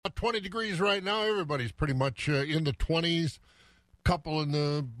20 degrees right now. Everybody's pretty much in the 20s. Couple in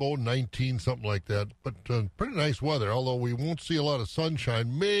the 19, something like that. But pretty nice weather, although we won't see a lot of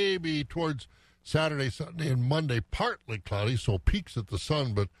sunshine. Maybe towards Saturday, Sunday, and Monday, partly cloudy, so peaks at the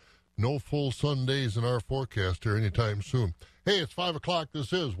sun, but no full sun days in our forecast here anytime soon. Hey, it's 5 o'clock.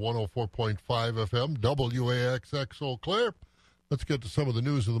 This is 104.5 FM, WAXX Eau Claire. Let's get to some of the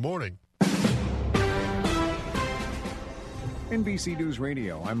news of the morning. NBC News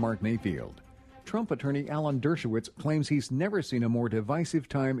Radio, I'm Mark Mayfield. Trump attorney Alan Dershowitz claims he's never seen a more divisive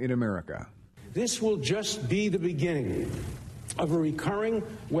time in America. This will just be the beginning of a recurring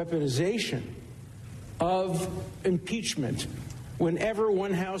weaponization of impeachment whenever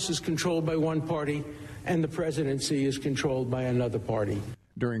one house is controlled by one party and the presidency is controlled by another party.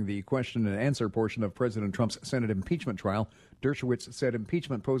 During the question and answer portion of President Trump's Senate impeachment trial, Dershowitz said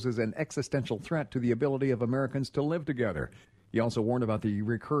impeachment poses an existential threat to the ability of Americans to live together. He also warned about the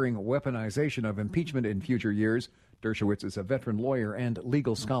recurring weaponization of impeachment in future years. Dershowitz is a veteran lawyer and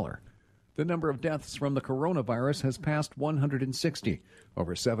legal scholar. The number of deaths from the coronavirus has passed 160.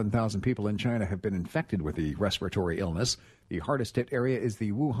 Over 7,000 people in China have been infected with the respiratory illness. The hardest hit area is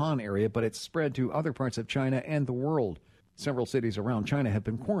the Wuhan area, but it's spread to other parts of China and the world. Several cities around China have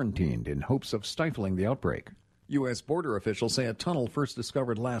been quarantined in hopes of stifling the outbreak. U.S. border officials say a tunnel first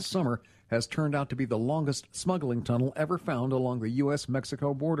discovered last summer has turned out to be the longest smuggling tunnel ever found along the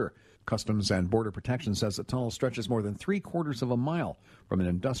U.S.-Mexico border. Customs and Border Protection says the tunnel stretches more than 3/4 of a mile from an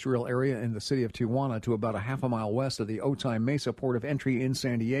industrial area in the city of Tijuana to about a half a mile west of the Otay Mesa port of entry in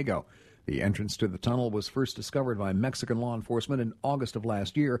San Diego. The entrance to the tunnel was first discovered by Mexican law enforcement in August of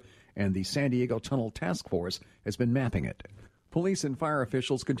last year, and the San Diego Tunnel Task Force has been mapping it. Police and fire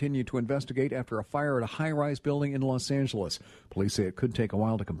officials continue to investigate after a fire at a high-rise building in Los Angeles. Police say it could take a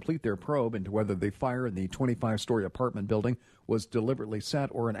while to complete their probe into whether the fire in the 25-story apartment building was deliberately set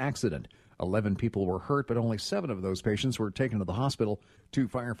or an accident. 11 people were hurt, but only 7 of those patients were taken to the hospital. 2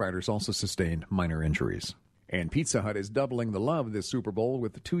 firefighters also sustained minor injuries. And Pizza Hut is doubling the love this Super Bowl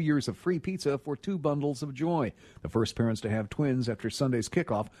with 2 years of free pizza for 2 bundles of joy. The first parents to have twins after Sunday's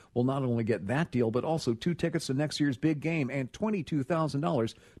kickoff will not only get that deal, but also 2 tickets to next year's big game and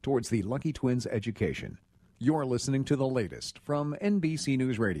 $22,000 towards the Lucky Twins' education. You're listening to the latest from NBC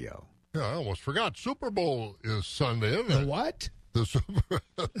News Radio. Yeah, I almost forgot. Super Bowl is Sunday, isn't it? The what?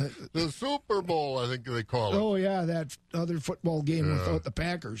 The Super Bowl, I think they call it. Oh, yeah, that other football game without the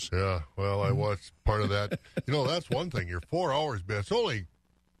Packers. Yeah, well, I watched part of that. That's one thing. You're 4 hours behind. It's only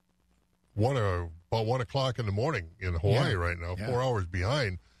about 1 o'clock in the morning in Hawaii right now, 4 hours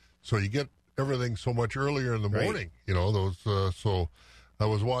behind. So you get everything so much earlier in the morning. So I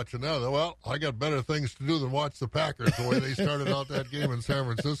was watching that. Well, I got better things to do than watch the Packers the way they started out that game in San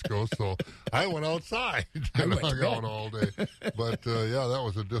Francisco. So I went outside and hung out all day. But, that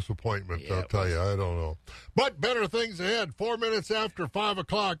was a disappointment, I'll tell you. I don't know. But better things ahead. 4 minutes after 5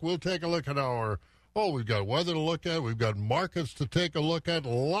 o'clock, we'll take a look at we've got weather to look at. We've got markets to take a look at.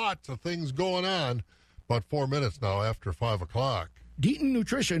 Lots of things going on. About 4 minutes now after 5 o'clock. Deaton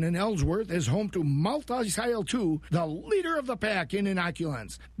Nutrition in Ellsworth is home to Multisil 2, the leader of the pack in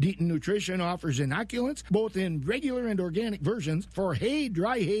inoculants. Deaton Nutrition offers inoculants both in regular and organic versions for hay,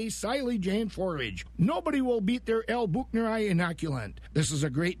 dry hay, silage, and forage. Nobody will beat their L. Buchneri inoculant. This is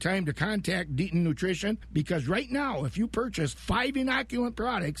a great time to contact Deaton Nutrition because right now, if you purchase 5 inoculant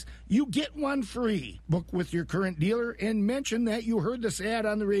products, you get 1 free. Book with your current dealer and mention that you heard this ad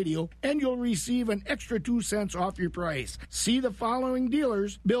on the radio, and you'll receive an extra 2 cents off your price. See the following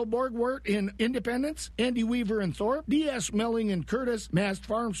dealers: Bill Borgwart in Independence, Andy Weaver in Thorpe, D.S. Milling in Curtis, Mast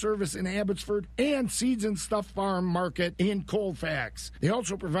Farm Service in Abbotsford, and Seeds and Stuff Farm Market in Colfax. They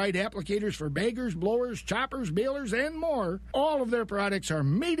also provide applicators for baggers, blowers, choppers, balers, and more. All of their products are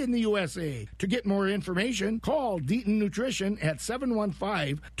made in the USA. To get more information, call Deaton Nutrition at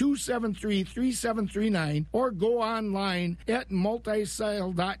 715-273-3739 or go online at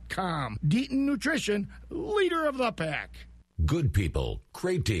multisil.com. Deaton Nutrition, leader of the pack. Good people,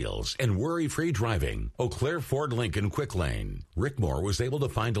 great deals, and worry-free driving. Eau Claire Ford Lincoln Quick Lane. Rick Moore was able to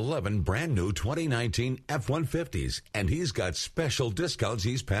find 11 brand new 2019 F-150s, and he's got special discounts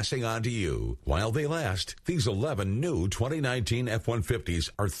he's passing on to you. While they last, these 11 new 2019 F-150s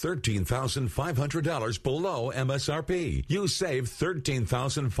are $13,500 below MSRP. You save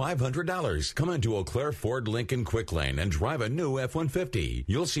 $13,500. Come into Eau Claire Ford Lincoln Quick Lane and drive a new F-150.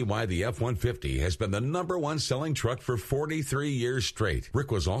 You'll see why the F-150 has been the #1 selling truck for 43 23 years straight.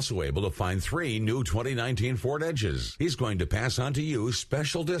 Rick was also able to find 3 new 2019 Ford Edges. He's going to pass on to you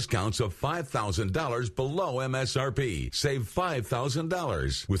special discounts of $5,000 below MSRP. Save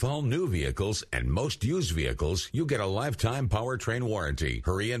 $5,000. With all new vehicles and most used vehicles, you get a lifetime powertrain warranty.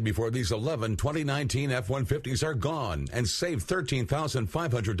 Hurry in before these 11 2019 F-150s are gone and save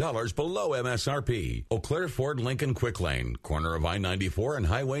 $13,500 below MSRP. Eau Claire Ford Lincoln Quick Lane, corner of I-94 and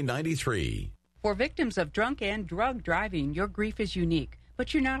Highway 93. For victims of drunk and drug driving, your grief is unique,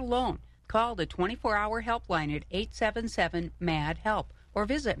 but you're not alone. Call the 24-hour helpline at 877-MAD-HELP or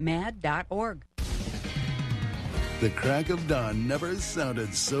visit mad.org. The crack of dawn never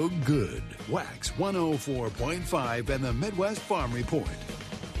sounded so good. Wax 104.5 and the Midwest Farm Report.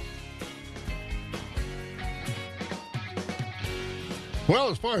 Well,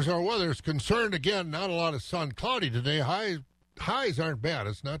 as far as our weather is concerned, again, not a lot of sun. Cloudy today. Highs aren't bad.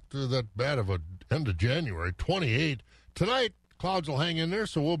 It's not that bad of a end of January. 28. Tonight, clouds will hang in there,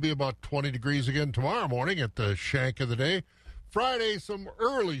 so we'll be about 20 degrees again tomorrow morning at the shank of the day. Friday, some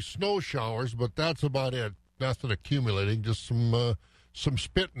early snow showers, but that's about it. Nothing accumulating, just some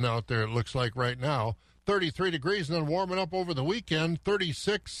spitting out there, it looks like right now. 33 degrees, and then warming up over the weekend.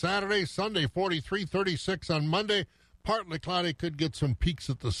 36 Saturday, Sunday, 43, 36 on Monday. Partly cloudy, could get some peaks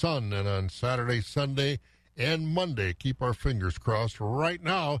at the sun. And on Saturday, Sunday, and Monday, keep our fingers crossed. Right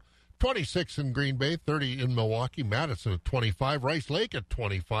now, 26 in Green Bay, 30 in Milwaukee, Madison at 25, Rice Lake at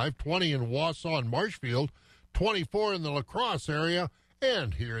 25, 20 in Wausau and Marshfield, 24 in the La Crosse area,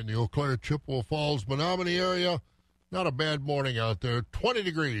 and here in the Eau Claire, Chippewa Falls, Menominee area, not a bad morning out there. 20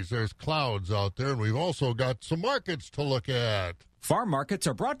 degrees. There's clouds out there, and we've also got some markets to look at. Farm markets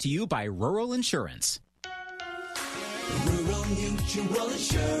are brought to you by Rural Insurance. Rural Mutual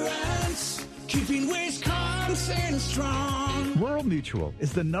Insurance, keeping Wisconsin strong. Rural Mutual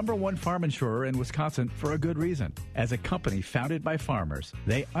is the #1 farm insurer in Wisconsin for a good reason. As a company founded by farmers,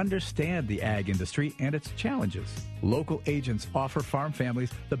 they understand the ag industry and its challenges. Local agents offer farm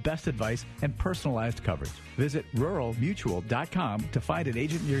families the best advice and personalized coverage. Visit ruralmutual.com to find an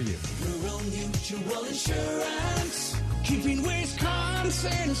agent near you. Rural Mutual Insurance, keeping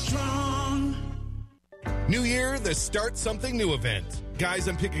Wisconsin strong. New year, the Start Something New event. Guys,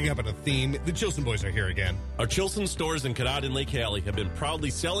 I'm picking up on a theme. The Chilson boys are here again. Our Chilson stores in Cadott and Lake Hallie have been proudly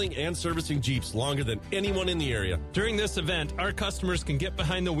selling and servicing Jeeps longer than anyone in the area. During this event, our customers can get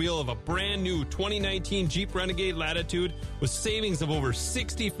behind the wheel of a brand new 2019 Jeep Renegade Latitude with savings of over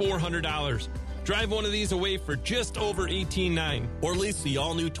 $6,400. Drive one of these away for just over $18,900. Or lease the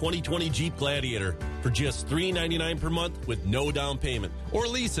all-new 2020 Jeep Gladiator for just $399 per month with no down payment. Or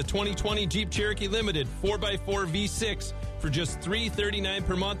lease a 2020 Jeep Cherokee Limited 4x4 V6 for just $339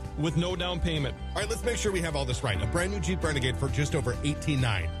 per month with no down payment. All right, let's make sure we have all this right. A brand new Jeep Renegade for just over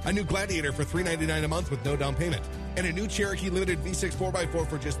 $18,900. A new Gladiator for $399 a month with no down payment. And a new Cherokee Limited V6 4x4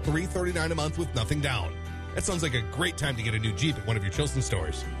 for just $339 a month with nothing down. That sounds like a great time to get a new Jeep at one of your Chilson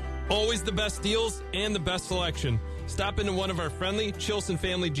stores. Always the best deals and the best selection. Stop into one of our friendly Chilson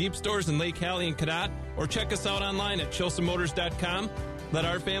family Jeep stores in Lake Hallie and Cadott, or check us out online at chilsonmotors.com. Let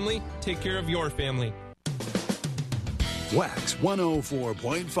our family take care of your family. Wax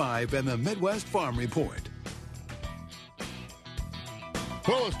 104.5 and the Midwest Farm Report.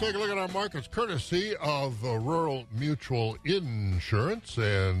 Well, let's take a look at our markets courtesy of Rural Mutual Insurance.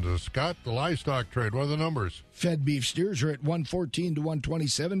 And Scott, the livestock trade, what are the numbers? Fed beef steers are at 114 to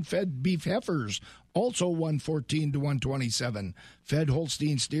 127. Fed beef heifers also 114 to 127. Fed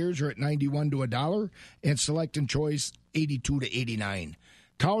Holstein steers are at 91 to $1, and Select and Choice 82 to 89.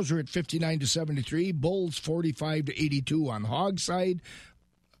 Cows are at 59 to 73. Bulls 45 to 82 on the hog side.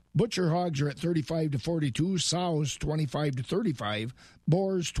 Butcher hogs are at 35 to 42, sows 25 to 35,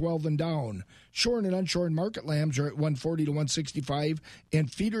 boars 12 and down. Shorn and unshorn market lambs are at 140 to 165,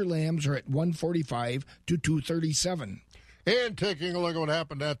 and feeder lambs are at 145 to 237. And taking a look at what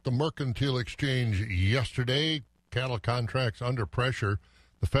happened at the Mercantile Exchange yesterday, cattle contracts under pressure.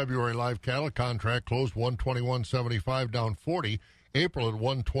 The February live cattle contract closed 121.75, down 40. April at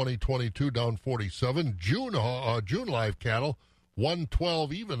 120.22, down 47. June live cattle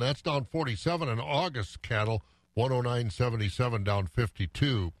 112 even, that's down 47, and August cattle 109.77, down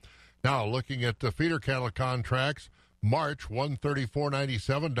 52. Now looking at the feeder cattle contracts, March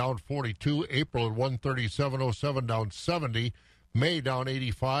 134.97, down 42. April at 137.07, down 70. May down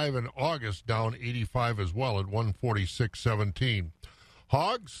 85, and August down 85 as well at 146.17.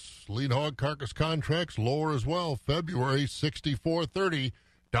 Hogs, lean hog carcass contracts lower as well. February 64.30,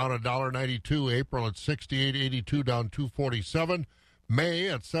 down $1.92. April at 68.82, down 2.47. May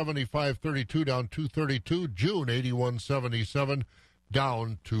at 75.32, down 2.32. June 81.77,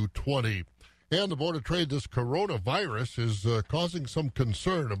 down 2.20. And the Board of Trade, this coronavirus is causing some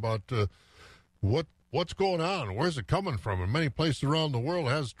concern about what's going on. Where's it coming from? In many places around the world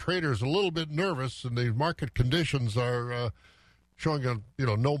has traders a little bit nervous, and the market conditions are showing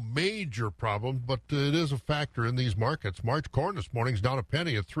no major problem, but it is a factor in these markets. March corn this morning is down a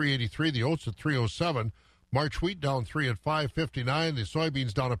penny at 3.83. The oats at 3.07. March wheat down 3 at 5.59. The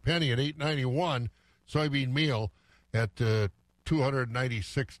soybeans down a penny at 8.91. Soybean meal at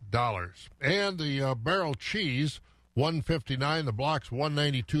 $296. And the barrel cheese, $1.59. The blocks,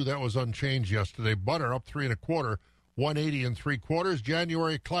 $1.92. That was unchanged yesterday. Butter up 3 1/4, $1.80 3/4.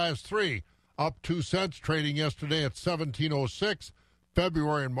 January class 3 up 2 cents, trading yesterday at $17.06.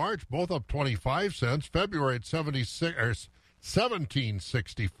 February and March both up 25 cents. February at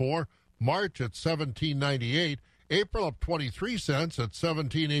 $17.64. March at $17.98. April up 23 cents at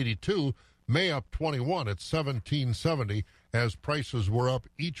 $17.82. May up 21 at $17.70, as prices were up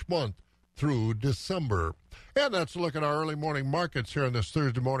each month through December. And that's a look at our early morning markets here on this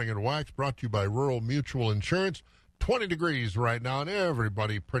Thursday morning in Wax, brought to you by Rural Mutual Insurance. 20 degrees right now, and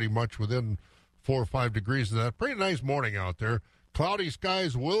everybody pretty much within 4 or 5 degrees of that. Pretty nice morning out there. Cloudy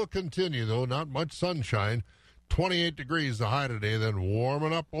skies will continue, though. Not much sunshine. 28 degrees the high today, then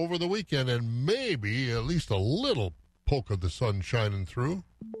warming up over the weekend, and maybe at least a little poke of the sun shining through.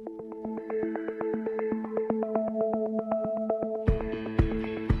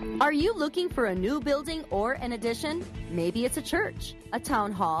 Are you looking for a new building or an addition? Maybe it's a church, a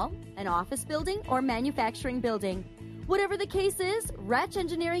town hall, an office building, or manufacturing building. Whatever the case is, Ratch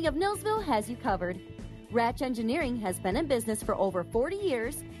Engineering of Nillsville has you covered. Ratch Engineering has been in business for over 40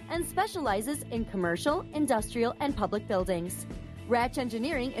 years and specializes in commercial, industrial, and public buildings. Ratch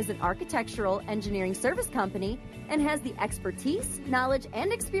Engineering is an architectural engineering service company and has the expertise, knowledge,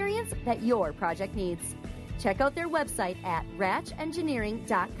 and experience that your project needs. Check out their website at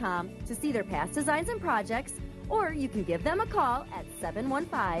ratchengineering.com to see their past designs and projects, or you can give them a call at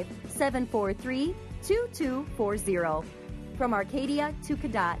 715-743-2240. From Arcadia to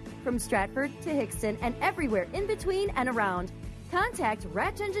Cadott, from Stratford to Hickston, and everywhere in between and around, contact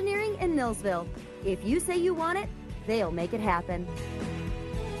Ratch Engineering in Nillsville. If you say you want it, they'll make it happen.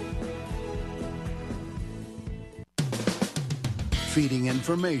 Feeding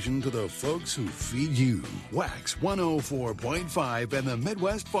information to the folks who feed you. Wax 104.5 and the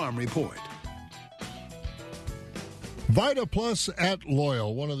Midwest Farm Report. Vita Plus at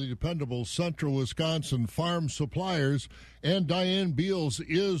Loyal, one of the dependable Central Wisconsin farm suppliers, and Diane Beals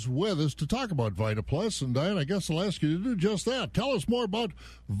is with us to talk about Vita Plus. And Diane, I guess I'll ask you to do just that. Tell us more about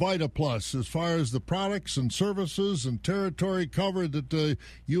Vita Plus as far as the products and services and territory covered that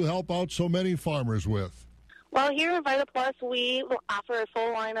you help out so many farmers with. Well, here at Vita Plus, we offer a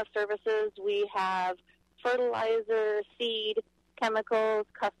full line of services. We have fertilizer, seed, chemicals,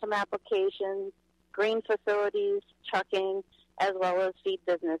 custom applications, green facilities, trucking, as well as feed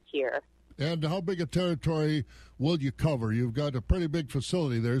business here. And how big a territory will you cover? You've got a pretty big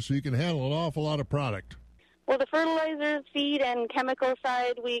facility there, so you can handle an awful lot of product. Well, the fertilizer, seed, and chemical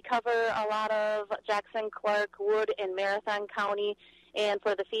side, we cover a lot of Jackson, Clark, Wood, and Marathon County. And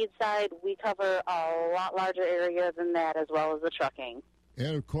for the feed side, we cover a lot larger area than that, as well as the trucking.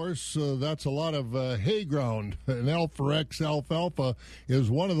 And, of course, that's a lot of hay ground. And Alpha-X alfalfa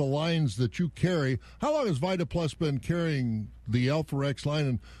is one of the lines that you carry. How long has Vita Plus been carrying the Alpha-X line,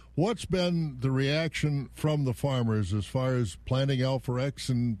 and what's been the reaction from the farmers as far as planting Alpha-X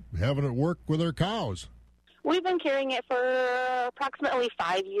and having it work with their cows? We've been carrying it for approximately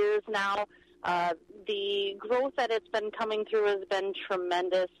 5 years now. The growth that it's been coming through has been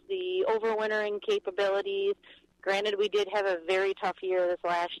tremendous. The overwintering capabilities, granted, we did have a very tough year this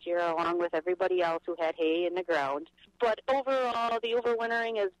last year, along with everybody else who had hay in the ground. But overall, the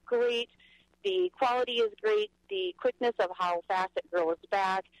overwintering is great. The quality is great. The quickness of how fast it grows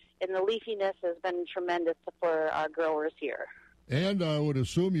back, and the leafiness has been tremendous for our growers here. And I would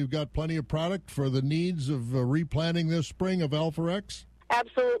assume you've got plenty of product for the needs of replanting this spring of Alpha-X?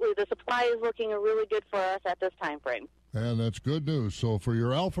 Absolutely. The supply is looking really good for us at this time frame. And that's good news. So for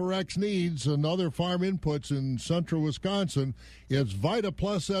your Alpha-X needs and other farm inputs in central Wisconsin, it's Vita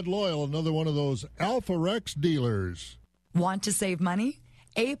Plus at Loyal, another one of those Alpha-X dealers. Want to save money?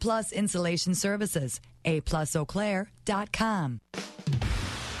 A-Plus Insulation Services. apluseauclair.com.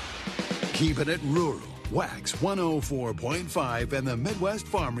 Keeping it rural. Wax 104.5 and the Midwest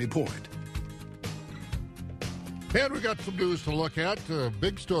Farm Report. And we got some news to look at.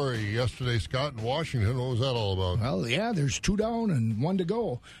 Big story yesterday, Scott, in Washington. What was that all about? Well, yeah, there's 2 down and 1 to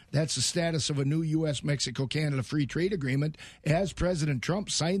go. That's the status of a new U.S.-Mexico-Canada free trade agreement as President Trump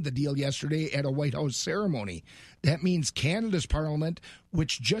signed the deal yesterday at a White House ceremony. That means Canada's Parliament,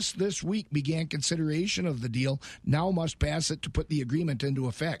 which just this week began consideration of the deal, now must pass it to put the agreement into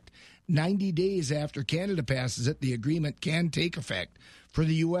effect. 90 days after Canada passes it, the agreement can take effect. For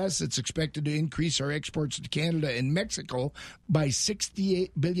the U.S., it's expected to increase our exports to Canada and Mexico by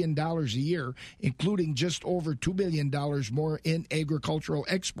 $68 billion a year, including just over $2 billion more in agricultural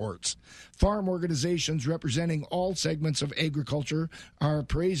exports. Farm organizations representing all segments of agriculture are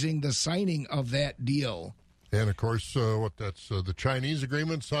praising the signing of that deal. And, of course, the Chinese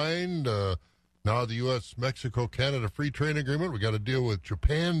agreement signed. Now the U.S.-Mexico-Canada free trade agreement. We got a deal with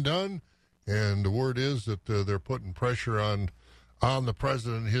Japan done. And the word is that they're putting pressure on the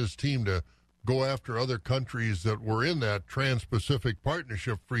president and his team to go after other countries that were in that Trans-Pacific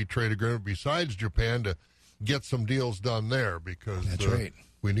Partnership free trade agreement besides Japan to get some deals done there because that's right.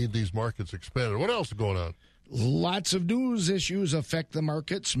 We need these markets expanded. What else is going on? Lots of news issues affect the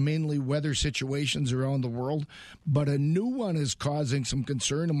markets, mainly weather situations around the world. But a new one is causing some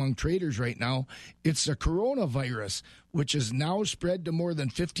concern among traders right now. It's the coronavirus, which has now spread to more than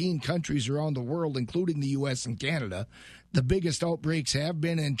 15 countries around the world, including the U.S. and Canada. The biggest outbreaks have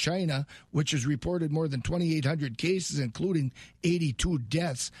been in China, which has reported more than 2,800 cases, including 82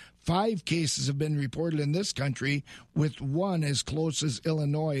 deaths. 5 cases have been reported in this country, with one as close as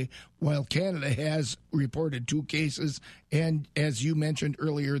Illinois, while Canada has reported 2 cases. And as you mentioned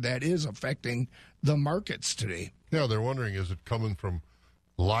earlier, that is affecting the markets today. Yeah, they're wondering, is it coming from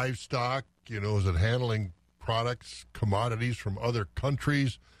livestock? Is it handling products, commodities from other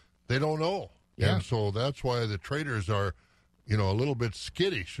countries? They don't know. Yeah. And so that's why the traders are, a little bit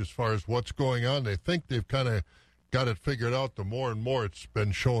skittish as far as what's going on. They think they've kind of got it figured out. The more and more it's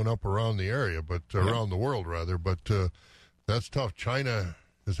been showing up around the area, but around the world rather. But that's tough. China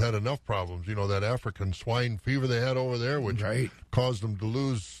has had enough problems. That African swine fever they had over there, which caused them to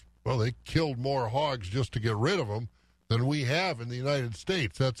lose. Well, they killed more hogs just to get rid of them than we have in the United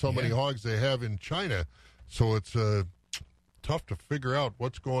States. That's how many hogs they have in China. So it's tough to figure out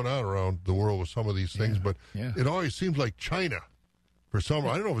what's going on around the world with some of these things, but it always seems like China, for some,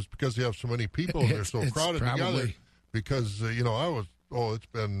 I don't know if it's because they have so many people and they're so crowded together, because, it's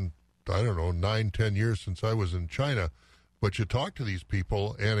been, 9-10 years since I was in China, but you talk to these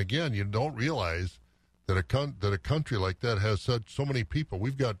people, and again, you don't realize that a country like that has so many people.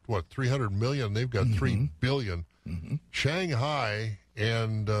 We've got, 300 million, they've got 3 billion. Mm-hmm. Shanghai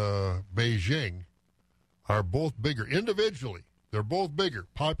and Beijing are both bigger individually. They're both bigger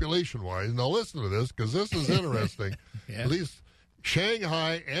population-wise. Now listen to this, because this is interesting. At least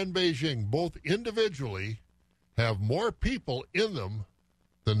Shanghai and Beijing both individually have more people in them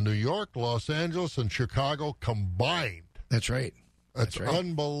than New York, Los Angeles, and Chicago combined. That's right. That's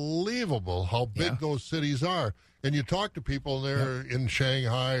unbelievable how big those cities are. And you talk to people, and they're in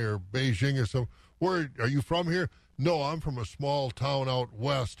Shanghai or Beijing or something. Where are you from here? No, I'm from a small town out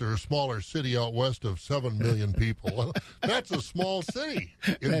west, or a smaller city out west of 7 million people. That's a small city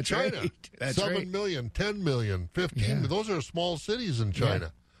in China. Right. That's 7 million, 10 million, 15. Those are small cities in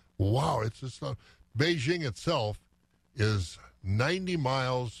China. Wow, it's just not. Beijing itself is 90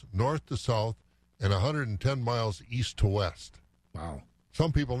 miles north to south and 110 miles east to west. Wow.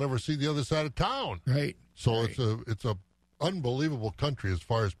 Some people never see the other side of town. Right. So it's a unbelievable country as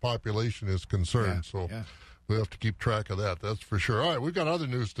far as population is concerned. We have to keep track of that. That's for sure. All right, we've got other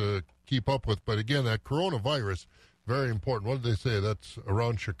news to keep up with, but again, that coronavirus, very important. What did they say? That's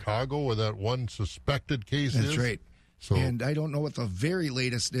around Chicago, where that one suspected case is? That's right. So, and I don't know what the very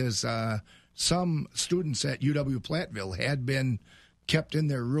latest is. Some students at UW-Platteville had been kept in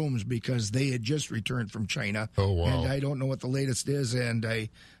their rooms because they had just returned from China. Oh, wow. And I don't know what the latest is, and I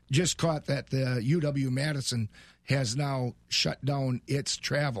just caught that the UW-Madison has now shut down its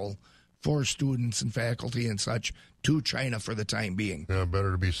travel for students and faculty and such to China for the time being. Yeah,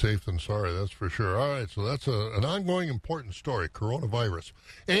 better to be safe than sorry, that's for sure. All right, so that's an ongoing important story, coronavirus.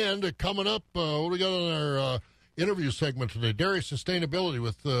 And coming up, what do we got on our interview segment today? Dairy Sustainability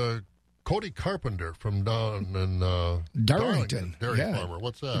with Cody Carpenter from down in Darlington. Dairy farmer.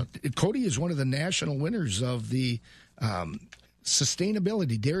 What's that? Cody is one of the national winners of the Dairy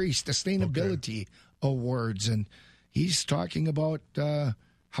Sustainability Awards, and he's talking about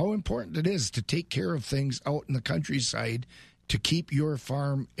how important it is to take care of things out in the countryside to keep your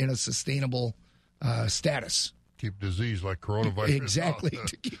farm in a sustainable status. keep disease like coronavirus Exactly,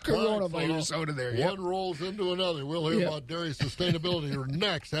 to keep coronavirus out of there. One rolls into another. We'll hear about dairy sustainability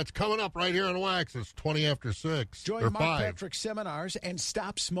next. That's coming up right here on Wax. It's 20 after 6. Join or Mark 5. Patrick seminars and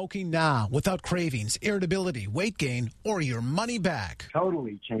stop smoking now without cravings, irritability, weight gain, or your money back.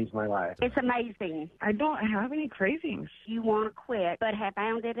 Totally changed my life. It's amazing. I don't have any cravings. You want to quit but have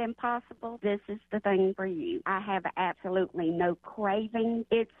found it impossible? This is the thing for you. I have absolutely no craving.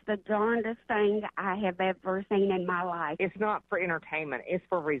 It's the darndest thing I have ever seen in my life. It's not for entertainment. It's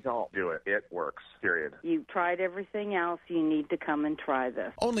for results. Do it. It works, period. You've tried everything else. You need to come and try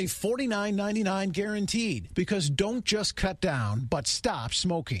this. Only $49.99 guaranteed, because don't just cut down, but stop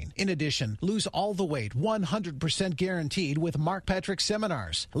smoking. In addition, lose all the weight 100% guaranteed with Mark Patrick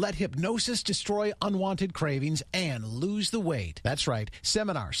seminars. Let hypnosis destroy unwanted cravings and lose the weight. That's right.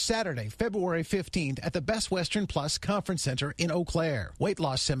 Seminar Saturday, February 15th at the Best Western Plus Conference Center in Eau Claire. Weight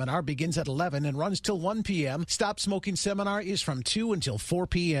loss seminar begins at 11 and runs till 1 p.m. Stop smoking seminar is from 2 until 4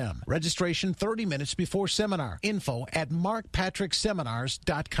 p.m. Registration 30 minutes before seminar. Info at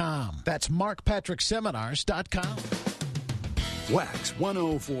markpatrickseminars.com. That's markpatrickseminars.com. Wax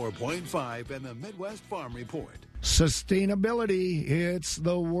 104.5 and the Midwest Farm Report. Sustainability, it's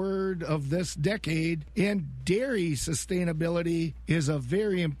the word of this decade, and dairy sustainability is a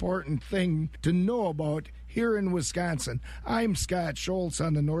very important thing to know about here in Wisconsin. I'm Scott Schultz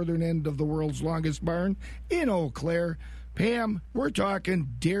on the northern end of the world's longest barn in Eau Claire. Pam, we're talking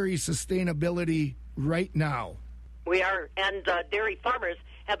dairy sustainability right now. We are, and dairy farmers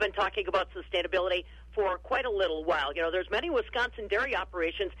have been talking about sustainability for quite a little while. You know, there's many Wisconsin dairy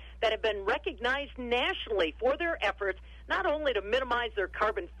operations that have been recognized nationally for their efforts, not only to minimize their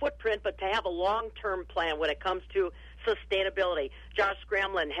carbon footprint, but to have a long-term plan when it comes to sustainability. Josh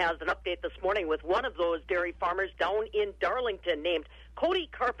Scramlin has an update this morning with one of those dairy farmers down in Darlington named Cody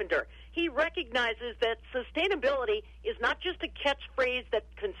Carpenter. He recognizes that sustainability is not just a catchphrase that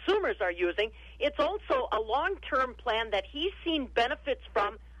consumers are using, it's also a long-term plan that he's seen benefits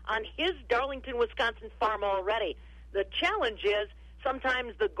from on his Darlington, Wisconsin farm already. The challenge is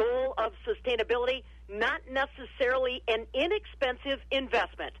sometimes the goal of sustainability, not necessarily an inexpensive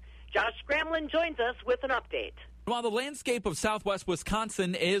investment. Josh Scramlin joins us with an update. While the landscape of southwest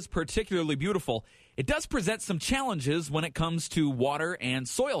Wisconsin is particularly beautiful, it does present some challenges when it comes to water and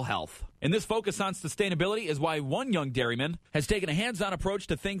soil health. And this focus on sustainability is why one young dairyman has taken a hands-on approach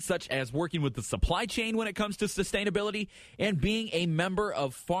to things such as working with the supply chain when it comes to sustainability and being a member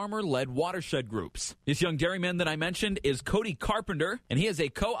of farmer-led watershed groups. This young dairyman that I mentioned is Cody Carpenter, and he is a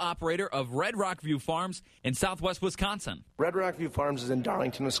co-operator of Red Rock View Farms in southwest Wisconsin. Red Rock View Farms is in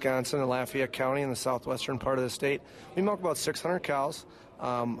Darlington, Wisconsin, in Lafayette County in the southwestern part of the state. We milk about 600 cows.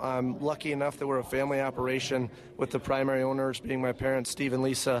 I'm lucky enough that we're a family operation with the primary owners being my parents, Steve and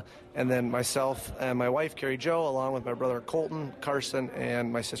Lisa, and then myself and my wife, Carrie Jo, along with my brother Colton, Carson,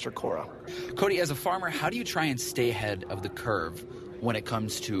 and my sister Cora. Cody, as a farmer, how do you try and stay ahead of the curve when it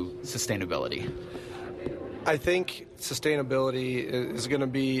comes to sustainability? I think sustainability is going to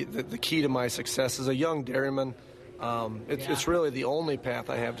be the key to my success as a young dairyman. It's really the only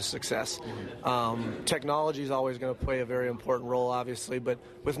path I have to success. Technology is always going to play a very important role, obviously, but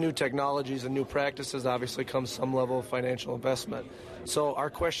with new technologies and new practices, obviously comes some level of financial investment. So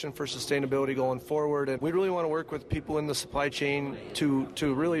our question for sustainability going forward, and we really want to work with people in the supply chain to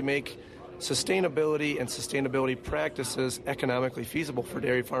really make sustainability and sustainability practices economically feasible for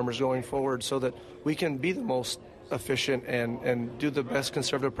dairy farmers going forward so that we can be the most efficient and do the best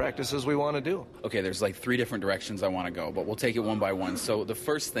conservative practices we want to do. Okay, there's like 3 different directions I want to go, but we'll take it one by one. So the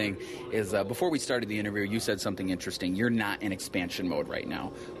first thing is, before we started the interview, you said something interesting. You're not in expansion mode right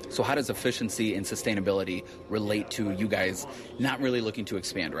now. So how does efficiency and sustainability relate to you guys not really looking to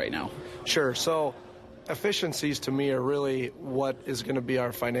expand right now? Sure. So efficiencies to me are really what is going to be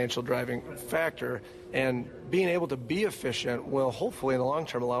our financial driving factor, and being able to be efficient will hopefully in the long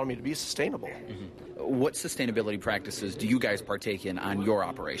term allow me to be sustainable. Mm-hmm. What sustainability practices do you guys partake in on your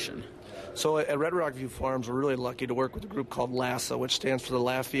operation? So at Red Rock View Farms, we're really lucky to work with a group called LASA, which stands for the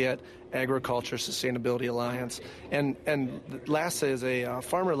Lafayette Agriculture Sustainability Alliance. And LASA is a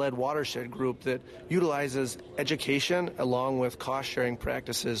farmer-led watershed group that utilizes education along with cost-sharing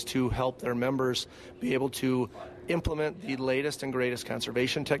practices to help their members be able to implement the latest and greatest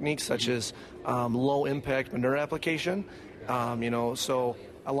conservation techniques, such as low-impact manure application, so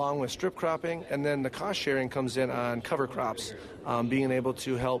along with strip cropping, and then the cost sharing comes in on cover crops, being able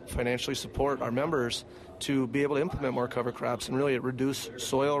to help financially support our members to be able to implement more cover crops and really reduce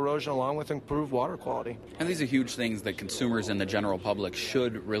soil erosion along with improved water quality. And these are huge things that consumers and the general public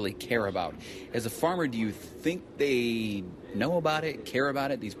should really care about. As a farmer, do you think they know about it, care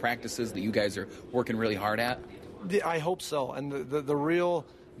about it, these practices that you guys are working really hard at? I hope so. And the real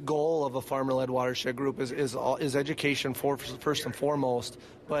goal of a farmer-led watershed group is education first and foremost.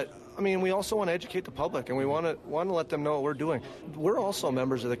 But I mean, we also want to educate the public, and we want to let them know what we're doing. We're also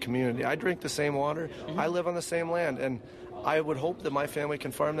members of the community. I drink the same water. Mm-hmm. I live on the same land, and I would hope that my family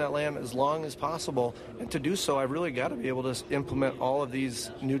can farm that land as long as possible. And to do so, I've really got to be able to implement all of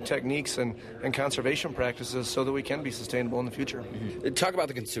these new techniques and conservation practices so that we can be sustainable in the future. Mm-hmm. Talk about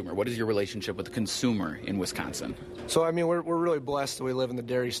the consumer. What is your relationship with the consumer in Wisconsin? So, I mean, we're really blessed that we live in the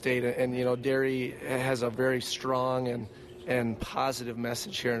dairy state, and you know, dairy has a very strong and positive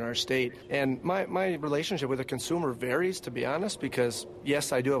message here in our state. And my relationship with the consumer varies, to be honest, because,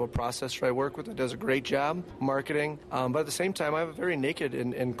 yes, I do have a processor I work with that does a great job marketing, but at the same time, I have a very naked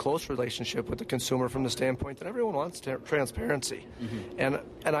and close relationship with the consumer from the standpoint that everyone wants transparency. Mm-hmm.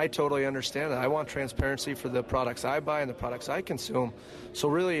 And I totally understand that. I want transparency for the products I buy and the products I consume. So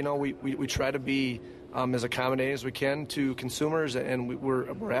really, you know, we try to be as accommodating as we can to consumers, and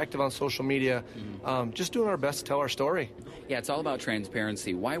we're active on social media, just doing our best to tell our story. Yeah, it's all about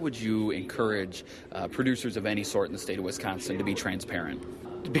transparency. Why would you encourage producers of any sort in the state of Wisconsin to be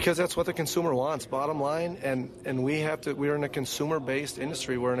transparent? Because that's what the consumer wants, bottom line, and we're in a consumer-based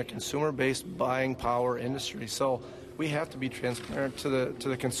industry. We're in a consumer-based buying power industry. So we have to be transparent to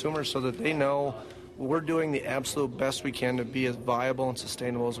the consumer so that they know we're doing the absolute best we can to be as viable and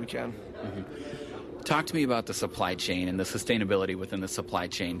sustainable as we can. Mm-hmm. Talk to me about the supply chain and the sustainability within the supply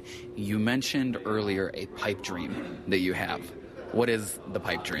chain. You mentioned earlier a pipe dream that you have. What is the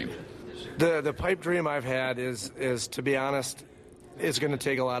pipe dream? The pipe dream I've had is to be honest, it's going to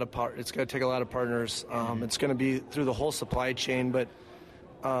take a lot of it's going to take a lot of partners. It's going to be through the whole supply chain, but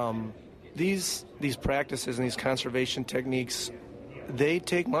these practices and these conservation techniques, they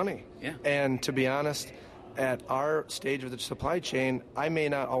take money. Yeah. And to be honest, at our stage of the supply chain, I may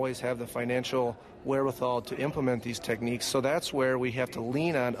not always have the financial wherewithal to implement these techniques. So that's where we have to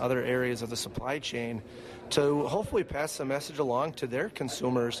lean on other areas of the supply chain to hopefully pass the message along to their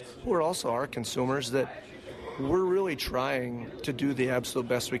consumers, who are also our consumers, that we're really trying to do the absolute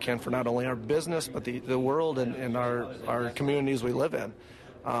best we can for not only our business, but the world and our communities we live in.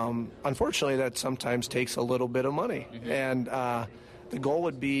 Unfortunately, that sometimes takes a little bit of money. Mm-hmm. And the goal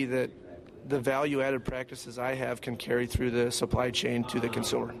would be that the value-added practices I have can carry through the supply chain to the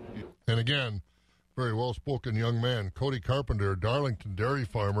consumer. And again, very well-spoken young man, Cody Carpenter, Darlington dairy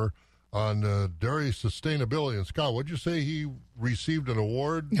farmer, on dairy sustainability. And Scott, what'd you say he received an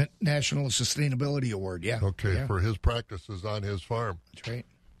award? National Sustainability Award, yeah. Okay, yeah. For his practices on his farm. That's right.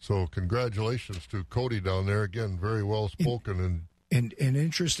 So congratulations to Cody down there. Again, very well-spoken. And an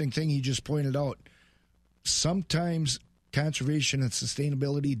interesting thing he just pointed out, sometimes conservation and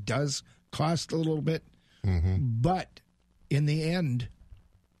sustainability does cost a little bit, but in the end,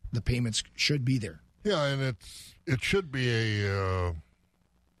 the payments should be there. Yeah, and it should be a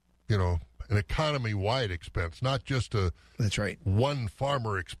an economy-wide expense, not just a one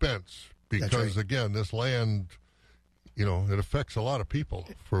farmer expense. Because again, this land, it affects a lot of people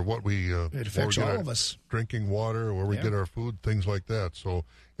for what we it affects all of us. Drinking water, where we get our food, things like that. So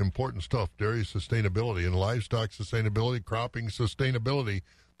important stuff. Dairy sustainability and livestock sustainability, cropping sustainability.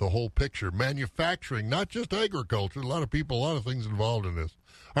 The whole picture. Manufacturing, not just agriculture. A lot of people, a lot of things involved in this.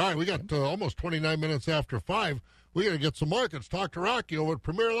 All right, we got almost 29 minutes after 5. We got to get some markets. Talk to Rocky over at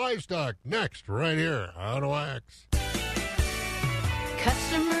Premier Livestock next, right here on Wax.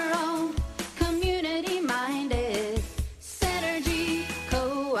 Customer-owned, community-minded, Synergy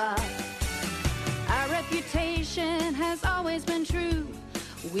Co-op. Our reputation has always been true.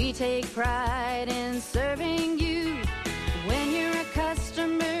 We take pride in serving you. When you're a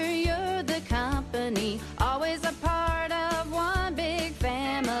customer, you're the company, always a part of one big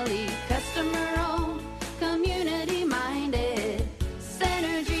family. Customer-owned, community-minded,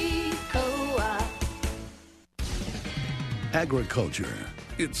 Synergy Co-op. Agriculture.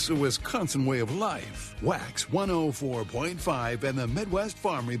 It's a Wisconsin way of life. Wax 104.5 and the Midwest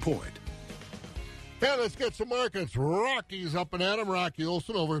Farm Report. Yeah, let's get some markets. Rocky's up and at 'em. Rocky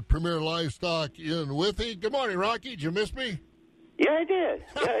Olson over at Premier Livestock in Withee. Good morning, Rocky. Did you miss me? Yeah, I did.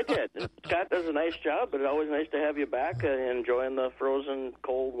 Scott does a nice job, but it's always nice to have you back enjoying the frozen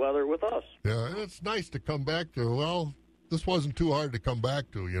cold weather with us. Yeah, and it's nice to come back to. Well, this wasn't too hard to come back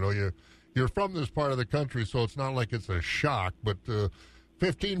to. You're from this part of the country, so it's not like it's a shock. But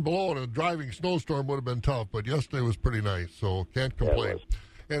 15 below and a driving snowstorm would have been tough. But yesterday was pretty nice, so can't complain. Yeah,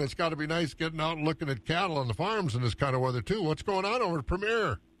 and it's got to be nice getting out and looking at cattle on the farms in this kind of weather, too. What's going on over at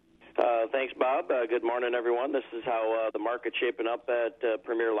Premier? Thanks, Bob. Good morning, everyone. This is how the market's shaping up at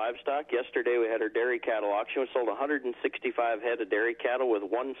Premier Livestock. Yesterday, we had our dairy cattle auction. We sold 165 head of dairy cattle with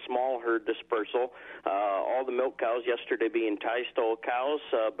one small herd dispersal. All the milk cows yesterday being tie-stole cows,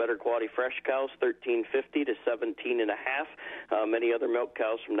 better quality fresh cows, $13.50 to $17.50. Many other milk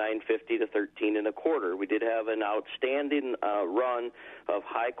cows from $9.50 to $13.25. We did have an outstanding run of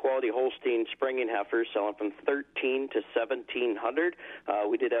high-quality Holstein springing heifers selling from $1,300 to $1,700.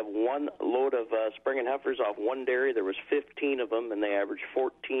 We did have one load of springing heifers off one dairy. There was 15 of them, and they averaged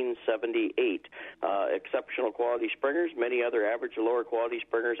 $14.78. Exceptional quality springers. Many other average lower quality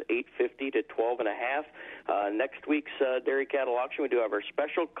springers, $8.50 to $12.50. Next week's dairy cattle auction, we do have our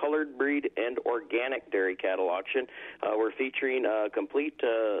special colored breed and organic dairy cattle auction. We're featuring a complete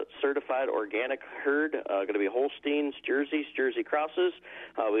certified organic herd. Going to be Holsteins, Jerseys, Jersey crosses.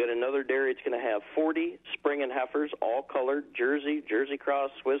 We got another dairy. It's going to have 40 springing heifers, all colored, Jersey, Jersey cross,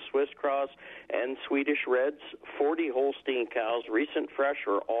 Swiss cross, and Swedish reds. 40 Holstein cows, recent fresh,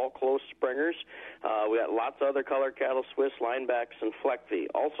 or all close springers. We got lots of other color cattle, Swiss, linebacks, and Fleckvieh.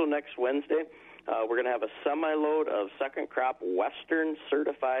 Also next Wednesday, we're going to have a semi-load of second crop Western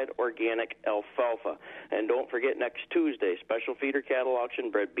certified organic alfalfa. And don't forget next Tuesday, special feeder cattle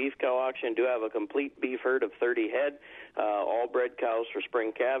auction, bred beef cow auction. Do have a complete beef herd of 30 head, all bred cows for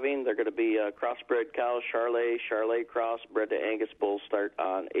spring calving. They're going to be crossbred cows, Charlet cross, bred to Angus bulls, start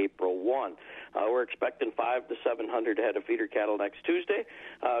on April 1. We're expecting 500 to 700 head of feeder cattle next Tuesday.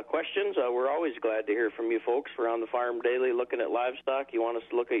 Questions? We're always glad to hear from you folks. We're on the farm daily looking at livestock. You want us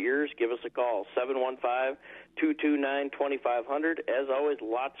to look at yours? Give us a call, 715-229-2500. As always,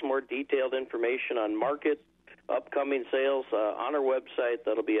 lots more detailed information on markets, upcoming sales on our website.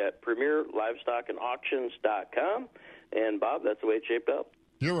 That'll be at premierlivestockandauctions.com. And, Bob, that's the way it's shaped up.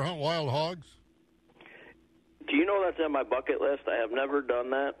 You ever hunt wild hogs? Do you know that's on my bucket list? I have never done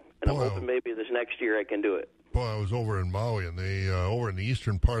that, and I'm hoping maybe this next year I can do it. Boy, I was over in Maui, and they over in the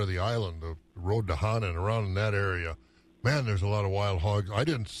eastern part of the island, the road to Hana and around in that area. Man, there's a lot of wild hogs. I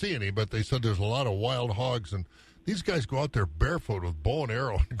didn't see any, but they said there's a lot of wild hogs, and these guys go out there barefoot with bow and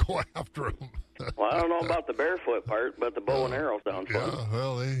arrow and go after them. Well, I don't know about the barefoot part, but the bow and arrow sounds fun. Yeah,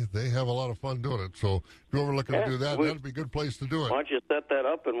 well, they have a lot of fun doing it. So if you're ever looking to do that, that'd be a good place to do it. Why don't you set that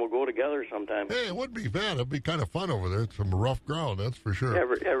up and we'll go together sometime? Hey, it would be bad. It'd be kind of fun over there. It's some rough ground, that's for sure.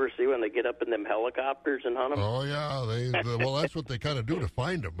 Ever see when they get up in them helicopters and hunt them? Oh, yeah. Well, that's what they kind of do to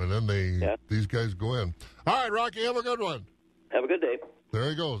find them, and then these guys go in. All right, Rocky, have a good one. Have a good day. There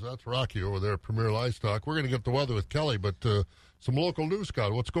he goes. That's Rocky over there at Premier Livestock. We're going to get the weather with Kelly, but some local news,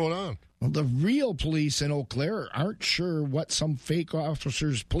 Scott. What's going on? Well, the real police in Eau Claire aren't sure what some fake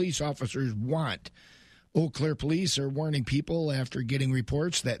police officers want. Eau Claire police are warning people after getting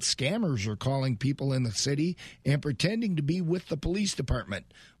reports that scammers are calling people in the city and pretending to be with the police department.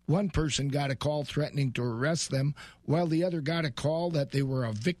 One person got a call threatening to arrest them, while the other got a call that they were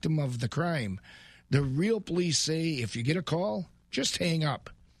a victim of the crime. The real police say if you get a call, just hang up.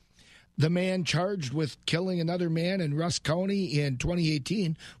 The man charged with killing another man in Rusk County in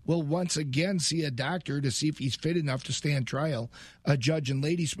 2018 will once again see a doctor to see if he's fit enough to stand trial. A judge in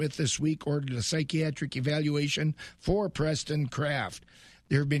Ladysmith this week ordered a psychiatric evaluation for Preston Kraft.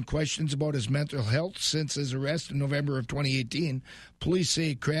 There have been questions about his mental health since his arrest in November of 2018. Police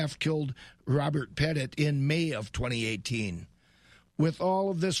say Kraft killed Robert Pettit in May of 2018. With all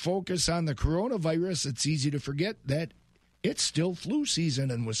of this focus on the coronavirus, it's easy to forget that it's still flu season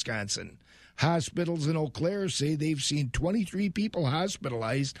in Wisconsin. Hospitals in Eau Claire say they've seen 23 people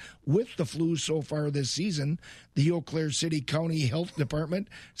hospitalized with the flu so far this season. The Eau Claire City County Health Department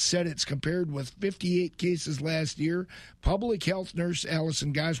said it's compared with 58 cases last year. Public health nurse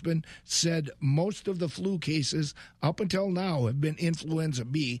Allison Gospin said most of the flu cases up until now have been influenza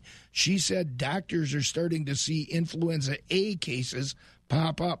B. She said doctors are starting to see influenza A cases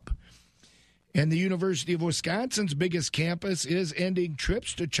pop up. And the University of Wisconsin's biggest campus is ending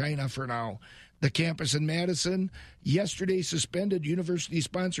trips to China for now. The campus in Madison yesterday suspended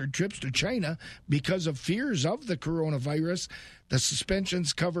university-sponsored trips to China because of fears of the coronavirus. The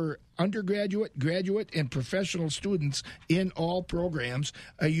suspensions cover undergraduate, graduate, and professional students in all programs.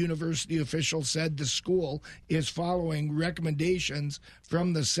 A university official said the school is following recommendations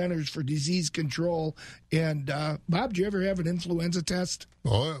from the Centers for Disease Control. And, Bob, do you ever have an influenza test?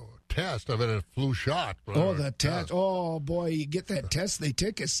 Oh, test. I've had a flu shot. The test. Oh, boy, you get that test. They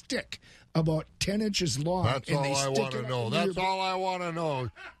take a stick about 10 inches long. That's all I want to know. That's all I want to know.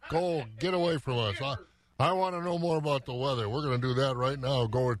 Go, get away from us. I want to know more about the weather. We're going to do that right now.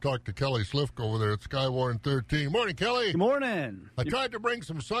 Go and talk to Kelly Slifka over there at Skywarn 13. Morning, Kelly. Good morning. I tried to bring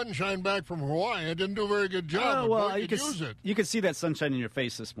some sunshine back from Hawaii. I didn't do a very good job. Well, you could use it. You could see that sunshine in your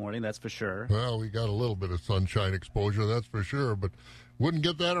face this morning, that's for sure. Well, we got a little bit of sunshine exposure, that's for sure, but wouldn't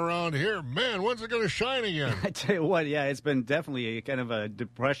get that around here. Man, when's it going to shine again? I tell you what, yeah, it's been definitely kind of a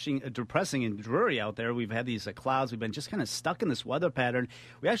depressing and dreary out there. We've had these clouds. We've been just kind of stuck in this weather pattern.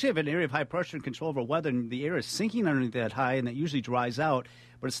 We actually have an area of high pressure and control of our weather, and the air is sinking underneath that high, and that usually dries out.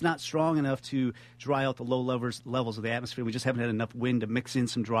 But it's not strong enough to dry out the low levels of the atmosphere. We just haven't had enough wind to mix in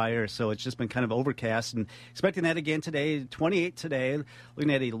some dry air, so it's just been kind of overcast. And expecting that again today, 28 today,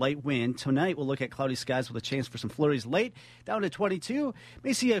 looking at a light wind. Tonight we'll look at cloudy skies with a chance for some flurries late, down to 22.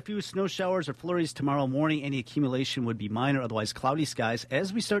 May see a few snow showers or flurries tomorrow morning. Any accumulation would be minor, otherwise cloudy skies.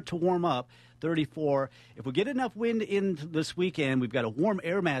 As we start to warm up, 34. If we get enough wind in this weekend, we've got a warm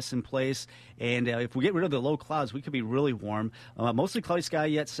air mass in place, and if we get rid of the low clouds, we could be really warm. Mostly cloudy sky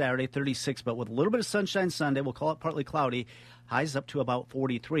yet Saturday, 36, but with a little bit of sunshine Sunday, we'll call it partly cloudy. Highs up to about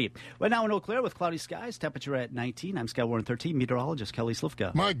 43. Right now in Eau Claire with cloudy skies, temperature at 19. I'm Skywarn 13, meteorologist Kelly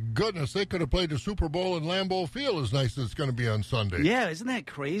Slifka. My goodness, they could have played the Super Bowl in Lambeau Field as nice as it's going to be on Sunday. Yeah, isn't that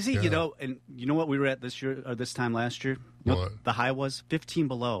crazy? Yeah. And you know what we were at this year or this time last year? You know what the high was? 15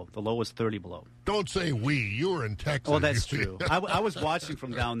 below. The low was 30 below. Don't say we. You were in Texas. Oh, that's true. I was watching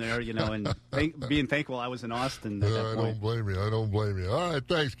from down there, and being thankful I was in Austin at that point. I don't blame you. All right,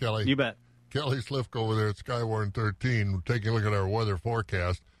 thanks, Kelly. You bet. Kelly Slifka over there at Skywarn 13. Taking a look at our weather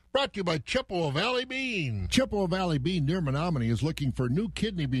forecast. Brought to you by Chippewa Valley Bean. Chippewa Valley Bean near Menominee is looking for new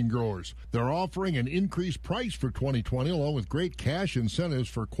kidney bean growers. They're offering an increased price for 2020 along with great cash incentives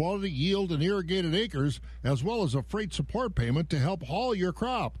for quality yield and irrigated acres, as well as a freight support payment to help haul your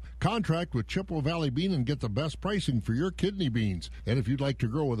crop. Contract with Chippewa Valley Bean and get the best pricing for your kidney beans. And if you'd like to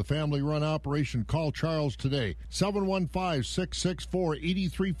grow with a family-run operation, call Charles today.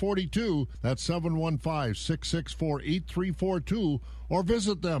 715-664-8342. That's 715-664-8342. Or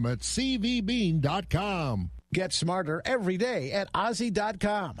visit them at cvbean.com. Get smarter every day at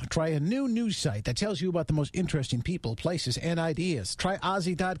Ozzy.com. Try a new news site that tells you about the most interesting people, places, and ideas. Try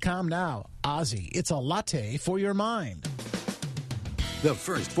Ozzy.com now. Ozzy, it's a latte for your mind. The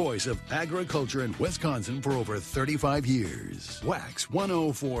first voice of agriculture in Wisconsin for over 35 years. Wax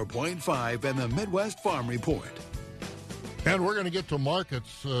 104.5 and the Midwest Farm Report. And we're going to get to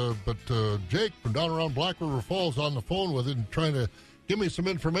markets, but Jake from down around Black River Falls on the phone with it and trying to give me some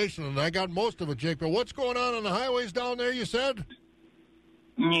information, and I got most of it, Jake. But what's going on the highways down there, you said?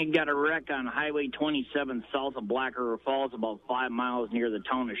 You got a wreck on Highway 27 south of Black River Falls, about 5 miles near the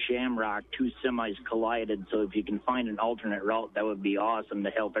town of Shamrock. 2 semis collided, so if you can find an alternate route, that would be awesome to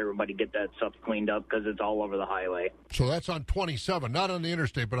help everybody get that stuff cleaned up because it's all over the highway. So that's on 27, not on the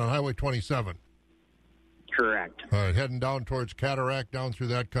interstate, but on Highway 27. Correct. All right, heading down towards Cataract, down through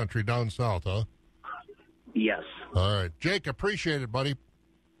that country, down south, huh? Yes. All right. Jake, appreciate it, buddy.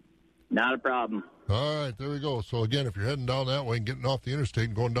 Not a problem. All right, there we go. So, again, if you're heading down that way and getting off the interstate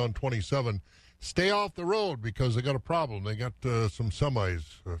and going down 27, stay off the road because they got a problem. They got some semis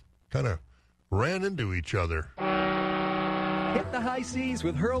kind of ran into each other. Hit the high seas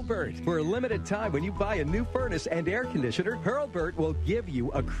with Hurlburt. For a limited time, when you buy a new furnace and air conditioner, Hurlburt will give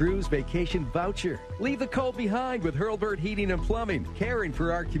you a cruise vacation voucher. Leave the cold behind with Hurlburt Heating and Plumbing, caring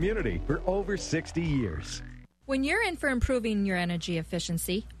for our community for over 60 years. When you're in for improving your energy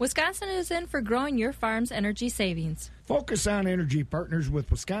efficiency, Wisconsin is in for growing your farm's energy savings. Focus on Energy partners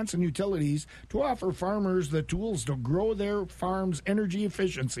with Wisconsin Utilities to offer farmers the tools to grow their farm's energy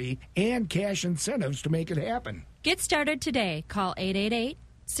efficiency and cash incentives to make it happen. Get started today. Call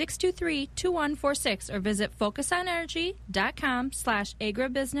 888-623-2146 or visit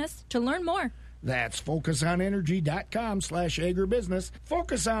focusonenergy.com/agribusiness to learn more. That's focusonenergy.com/agribusiness.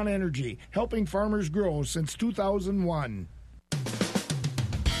 Focus on Energy, helping farmers grow since 2001.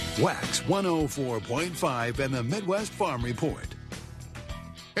 Wax 104.5 and the Midwest Farm Report.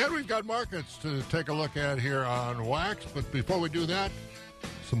 And we've got markets to take a look at here on Wax, but before we do that,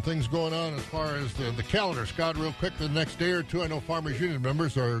 some things going on as far as the calendar. Scott, real quick, the next day or two, I know Farmers Union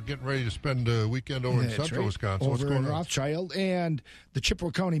members are getting ready to spend a weekend over in central Wisconsin. What's going on? Rothschild, and the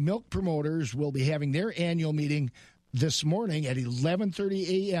Chippewa County Milk Promoters will be having their annual meeting this morning at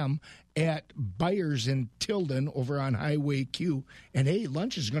 11:30 a.m. at Byers in Tilden over on Highway Q. And, hey,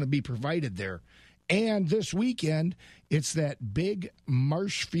 lunch is going to be provided there. And this weekend, it's that big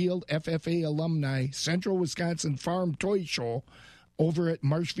Marshfield FFA alumni Central Wisconsin Farm Toy Show over at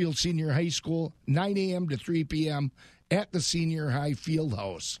Marshfield Senior High School, 9 a.m. to 3 p.m., at the Senior High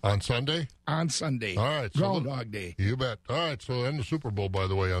Fieldhouse. On Sunday? On Sunday. All right. Groundhog Day. You bet. All right, so and the Super Bowl, by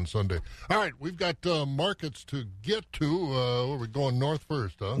the way, on Sunday. All right, we've got markets to get to. We're going north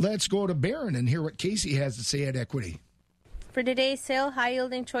first, huh? Let's go to Barron and hear what Casey has to say at Equity. For today's sale,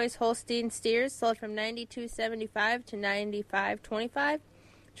 high-yielding choice Holstein steers sold from $92.75 to $95.25.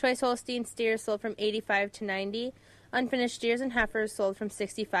 Choice Holstein steers sold from $85 to $90. Unfinished steers and heifers sold from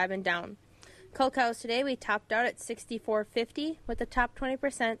 $65 and down. Cull cows today, we topped out at $64.50, with the top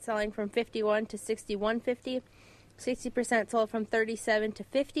 20% selling from $51 to $61.50. 60% sold from $37 to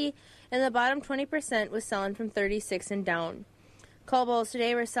 $50, and the bottom 20% was selling from $36 and down. Cull bulls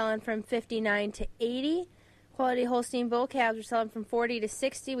today were selling from $59 to $80. Quality Holstein bull calves are selling from $40 to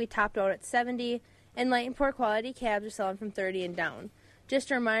 $60. We topped out at $70, and light and poor quality calves are selling from $30 and down. Just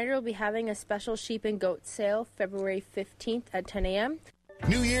a reminder, we'll be having a special sheep and goat sale February 15th at 10 a.m.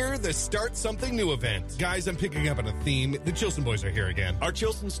 New year, the Start Something New event. Guys, I'm picking up on a theme. The Chilson boys are here again. Our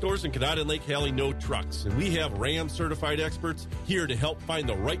Chilson stores in Cadott and Lake Hallie know trucks, and we have Ram certified experts here to help find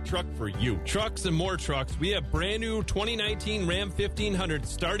the right truck for you. Trucks and more trucks. We have brand new 2019 Ram 1500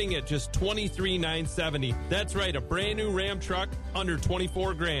 starting at just $23,970. That's right, a brand new Ram truck under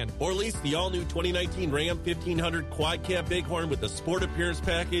 $24,000. Or lease the all-new 2019 Ram 1500 Quad Cab Bighorn with the Sport Appearance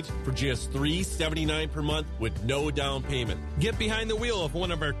Package for just $379 per month with no down payment. Get behind the wheel of one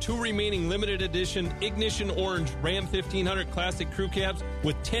of our 2 remaining limited edition Ignition Orange Ram 1500 Classic Crew Cabs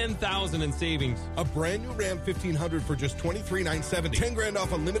with $10,000 in savings. A brand new Ram 1500 for just $23,970. $10,000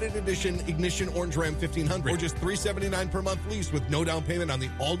 off a limited edition Ignition Orange Ram 1500 or just $379 per month lease with no down payment on the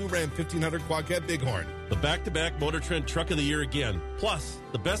all-new Ram 1500 Quad Cab Bighorn. The back-to-back Motor Trend Truck of the Year again. Plus,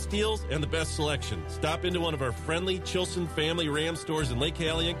 the best deals and the best selection. Stop into one of our friendly Chilson family Ram stores in Lake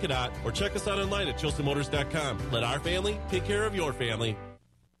Hallie and Cadott or check us out online at ChilsonMotors.com. Let our family take care of your family.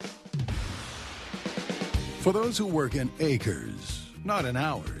 For those who work in acres, not in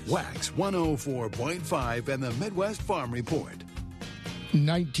hours, Wax 104.5 and the Midwest Farm Report.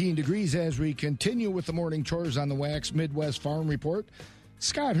 19 degrees as we continue with the morning chores on the Wax Midwest Farm Report.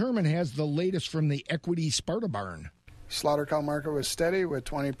 Scott Herman has the latest from the Equity Sparta Barn. Slaughter cow market was steady with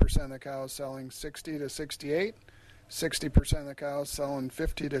 20% of the cows selling 60 to 68, 60% of the cows selling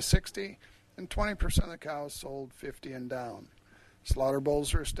 50 to 60, and 20% of the cows sold 50 and down. Slaughter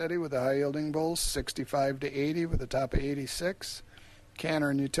bulls were steady with the high-yielding bulls 65 to 80 with a top of 86. Canner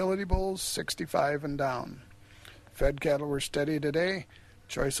and utility bulls 65 and down. Fed cattle were steady today.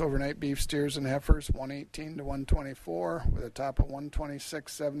 Choice overnight beef steers and heifers 118 to 124 with a top of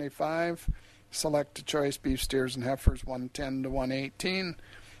 126.75. Select to choice beef steers and heifers 110 to 118.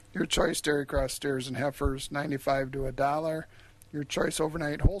 Your choice dairy cross steers and heifers 95 to $1. Your choice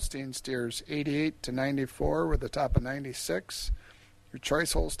overnight Holstein steers 88 to 94 with a top of 96. Your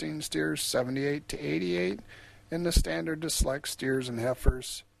choice Holstein steers 78 to 88, and the standard to select steers and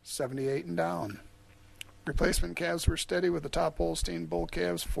heifers 78 and down. Replacement calves were steady with the top Holstein bull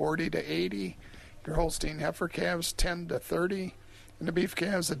calves 40 to 80, your Holstein heifer calves 10 to 30, and the beef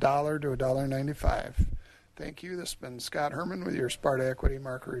calves $1 to $1.95. Thank you. This has been Scott Herman with your Sparta Equity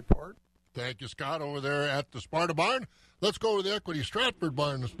Market Report. Thank you, Scott, over there at the Sparta Barn. Let's go to the Equity Stratford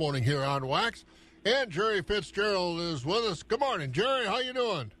Barn this morning here on Wax. And Jerry Fitzgerald is with us. Good morning, Jerry. How you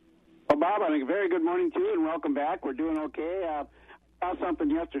doing? Well, Bob, I think a very good morning to you, and welcome back. We're doing okay. Saw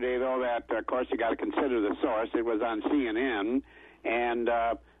something yesterday, though, that, of course, you got to consider the source. It was on CNN, and,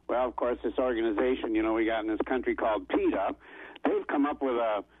 well, of course, this organization, you know, we got in this country called PETA, they've come up with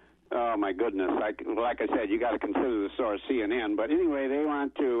a, oh, my goodness, like I said, you got to consider the source, CNN. But anyway, they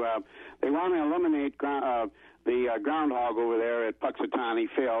want to eliminate the groundhog over there at Puxatawny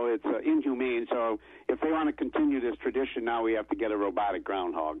Phil. It's inhumane, so if they want to continue this tradition, now we have to get a robotic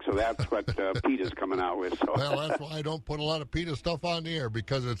groundhog. So that's what PETA's coming out with. So. Well, that's why I don't put a lot of PETA stuff on the air,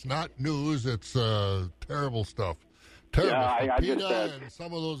 because it's not news. It's terrible stuff. Terrible stuff. I PETA just, and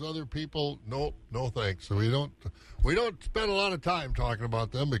some of those other people, no thanks. So we don't spend a lot of time talking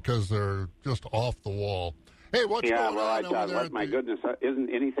about them because they're just off the wall. Hey, what's going on over there? My goodness, isn't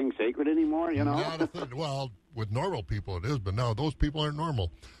anything sacred anymore, you know? Not a thing. Well, with normal people it is, but now those people aren't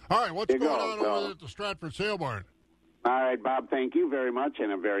normal. All right, what's going on over there at the Stratford Sale Barn? All right, Bob, thank you very much,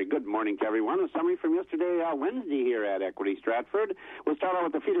 and a very good morning to everyone. A summary from yesterday, Wednesday here at Equity Stratford. We'll start out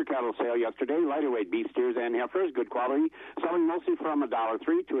with the feeder cattle sale yesterday. Lighter weight beef steers and heifers, good quality, selling mostly from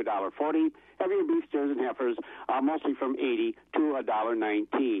 $1.03 to $1.40. Heavier beef steers and heifers, mostly from $80 to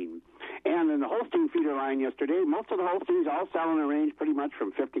 $1.19. And in the Holstein feeder line yesterday, most of the Holsteins all sell in a range pretty much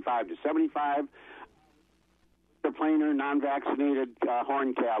from 55 to 75. The plainer, non-vaccinated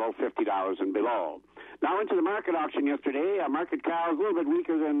horn cattle, $50 and below. Now into the market auction yesterday. Market cows a little bit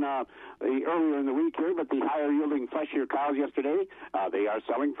weaker than earlier in the week here, but the higher yielding fleshier cows yesterday, they are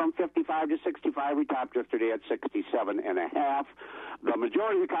selling from 55 to 65. We topped yesterday at 67.5. The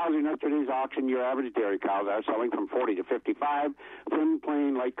majority of the cows in yesterday's auction, your average dairy cows, are selling from 40 to 55. Thin,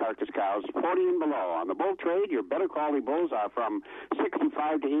 plain, light carcass cows, 40 and below. On the bull trade, your better quality bulls are from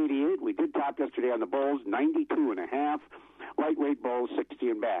 65 to 88. We did top yesterday on the bulls, 92.5. Lightweight bulls, 60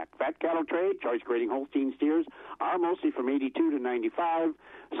 and back. Fat cattle trade, choice grading Holstein steers are mostly from 82 to 95.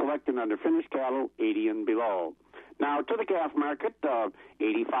 Select and under finished cattle, 80 and below. Now to the calf market,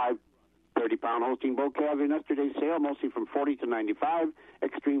 85 30-pound Holstein bull calves in yesterday's sale, mostly from 40 to 95.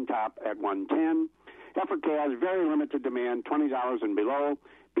 Extreme top at 110. Heifer calves, very limited demand, $20 and below.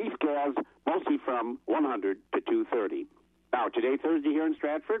 Beef calves, mostly from 100 to 230. Now, today, Thursday, here in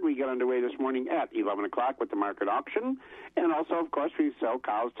Stratford, we get underway this morning at 11 o'clock with the market auction. And also, of course, we sell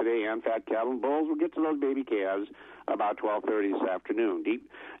cows today and fat cattle and bulls. We'll get to those baby calves about 12:30 this afternoon. Do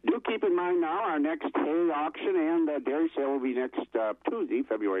keep in mind now our next hay auction and dairy sale will be next Tuesday,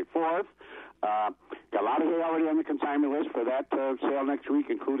 February 4th. Got a lot of hay already on the consignment list for that sale next week,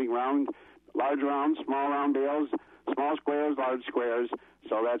 including large rounds, small round bales, small squares, large squares.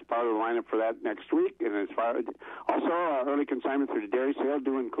 So that's part of the lineup for that next week. And as far as also early consignment for the dairy sale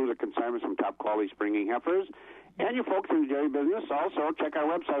do include a consignment from top quality springing heifers. And you folks in the dairy business, also check our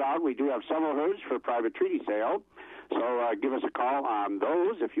website out. We do have several herds for private treaty sale. So give us a call on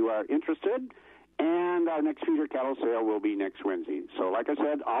those if you are interested. And our next feeder cattle sale will be next Wednesday. So like I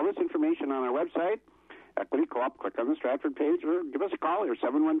said, all this information on our website, Equity Co-op. Click on the Stratford page or give us a call here,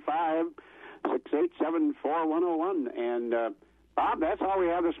 715-687-4101. And Bob, that's all we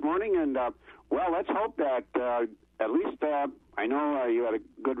have this morning. And, well, let's hope that at least I know you had a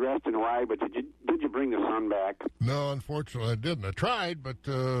good rest in Hawaii, but did you bring the sun back? No, unfortunately I didn't. I tried, but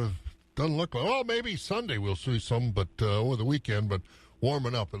doesn't look like. Well, maybe Sunday we'll see some, but over the weekend, but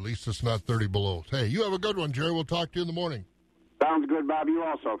warming up. At least it's not 30 below. Hey, you have a good one, Jerry. We'll talk to you in the morning. Sounds good, Bob. You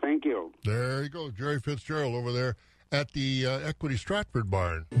also. Thank you. There you go. Jerry Fitzgerald over there at the Equity Stratford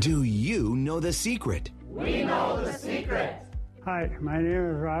barn. Do you know the secret? We know the secret. Hi, my name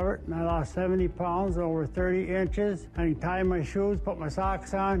is Robert, and I lost 70 pounds over 30 inches. I can tie my shoes, put my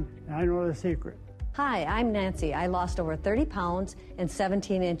socks on, and I know the secret. Hi, I'm Nancy. I lost over 30 pounds and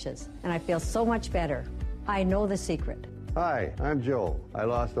 17 inches, and I feel so much better. I know the secret. Hi, I'm Joe. I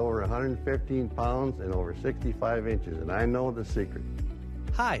lost over 115 pounds and over 65 inches, and I know the secret.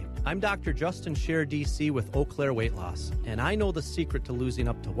 Hi, I'm Dr. Justin Scheer, DC with Eau Claire Weight Loss, and I know the secret to losing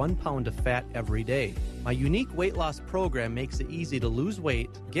up to 1 pound of fat every day. My unique weight loss program makes it easy to lose weight,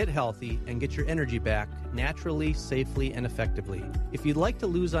 get healthy, and get your energy back naturally, safely, and effectively. If you'd like to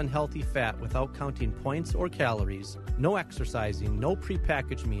lose unhealthy fat without counting points or calories, no exercising, no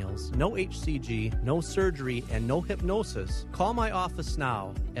prepackaged meals, no HCG, no surgery, and no hypnosis, call my office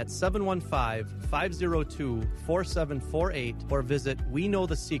now at 715-502-4748 or visit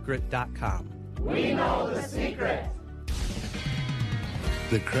WeKnowTheSecret.com. We know the secret.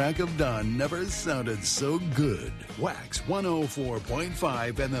 The crack of dawn never sounded so good. Wax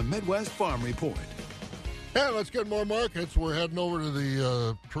 104.5 and the Midwest Farm Report. Yeah, let's get more markets. We're heading over to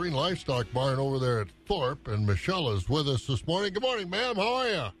the Terrain Livestock Barn over there at Thorpe, and Michelle is with us this morning. Good morning, ma'am. How are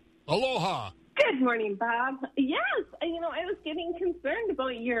you? Aloha. Good morning, Bob. Yes, I was getting concerned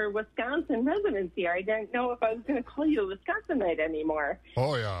about your Wisconsin residency. I didn't know if I was going to call you a Wisconsinite anymore.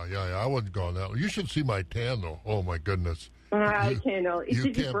 Oh, yeah. I wouldn't go on that. You should see my tan, though. Oh, my goodness. I can't know.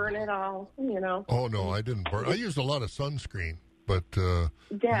 Did you burn it all, Oh, no, I didn't burn. I used a lot of sunscreen, but, man,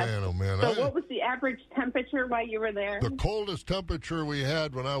 oh, man. So what was the average temperature while you were there? The coldest temperature we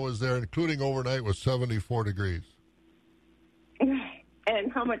had when I was there, including overnight, was 74 degrees. And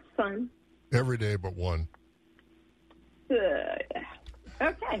how much sun? Every day but one. Good.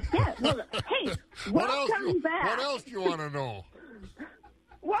 Okay, yeah. Well, hey, welcome back. What else do you want to know?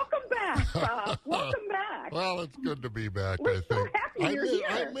 Welcome back, Bob. Welcome back. Well, it's good to be back, We're so happy you're here.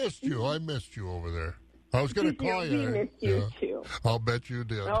 I missed you. I missed you over there. I was going to call you. We missed you, too. I'll bet you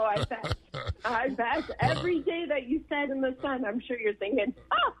did. Oh, I bet. I bet. Every day that you sat in the sun, I'm sure you're thinking,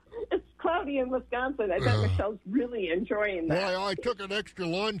 it's cloudy in Wisconsin. I bet Michelle's really enjoying that. Well, I took an extra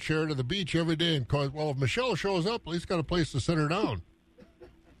lawn chair to the beach every day, and if Michelle shows up, at least got a place to sit her down.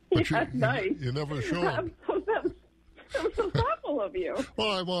 But that's nice. You never show up. That was so thoughtful of you.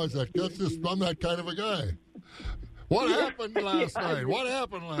 Well, I was. I'm that kind of a guy. What happened last night? What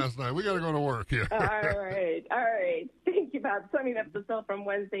happened last night? We got to go to work here. All right. Thank you, Bob. Summing up the sale from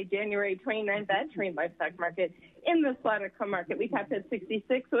Wednesday, January 29th at Terrain Livestock Market in the Slaughter Co. Market. We capped at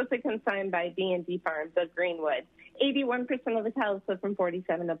 66 with a consigned by B&D Farms of Greenwood. 81% of the cows sold from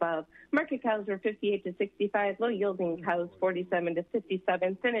 47 above. Market cows were 58 to 65. Low-yielding cows 47 to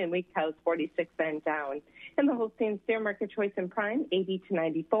 57. Thin and weak cows 46 and down. In the Holstein steer market, choice and prime 80 to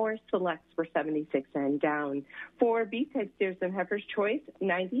 94. Selects were 76 and down. For beef-type steers and heifers, choice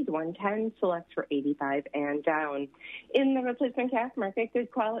 90 to 110. Selects were 85 and down. In the replacement calf market,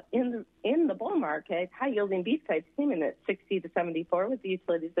 good quality in the bull market, high-yielding beef types came in at 60 to 74 with the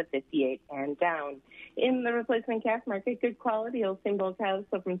utilities at 58 and down. In the replacement calf market, good quality Holstein bull cows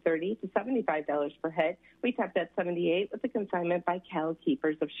sold from $30 to $75 per head. We topped at 78 with a consignment by Cow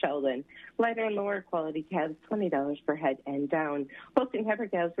Keepers of Sheldon. Lighter and lower quality calves, $20 per head and down. Holstein heifer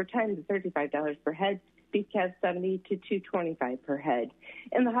cows were $10 to $35 per head. Beef calves 70 to $225 per head.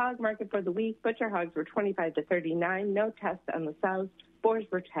 In the hog market for the week, butcher hogs were 25 to 39. No test on the sows. Boars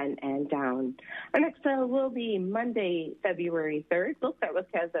were 10 and down. Our next sale will be Monday, February 3rd. We'll start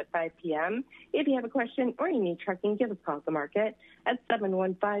with cows at 5 p.m. If you have a question or you need trucking, give us a call at the market at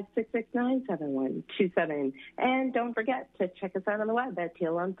 715-669-7127. And don't forget to check us out on the web at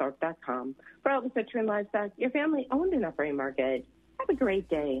tealonthorpe.com. For all the Citroen livestock, your family-owned and operating market. Have a great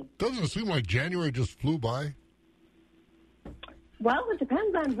day. Doesn't it seem like January just flew by? Well, it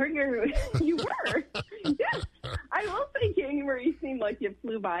depends on where you were. Yes, I will say January seemed like it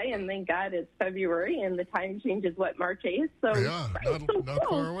flew by, and thank God it's February, and the time change is what March 8th. So yeah, not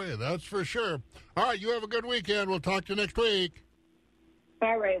far away, that's for sure. All right, you have a good weekend. We'll talk to you next week.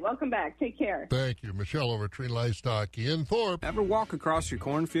 All right, welcome back. Take care. Thank you. Michelle over at Tree Livestock in Thorpe. Ever walk across your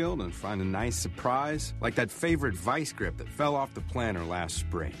cornfield and find a nice surprise? Like that favorite vice grip that fell off the planter last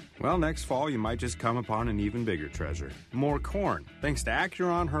spring. Well, next fall you might just come upon an even bigger treasure. More corn, thanks to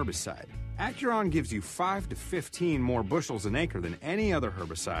Acuron herbicide. Acuron gives you 5 to 15 more bushels an acre than any other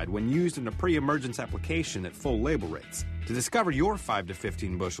herbicide when used in a pre-emergence application at full label rates. To discover your 5 to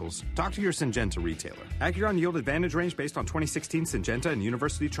 15 bushels, talk to your Syngenta retailer. Acuron Yield Advantage range based on 2016 Syngenta and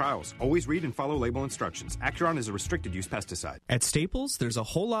university trials. Always read and follow label instructions. Acuron is a restricted use pesticide. At Staples, there's a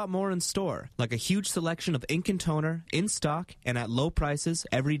whole lot more in store, like a huge selection of ink and toner, in stock, and at low prices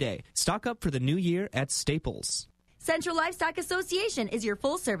every day. Stock up for the new year at Staples. Central Livestock Association is your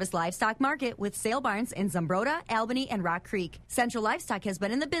full-service livestock market with sale barns in Zumbrota, Albany, and Rock Creek. Central Livestock has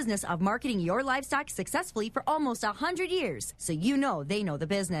been in the business of marketing your livestock successfully for almost 100 years, so you know they know the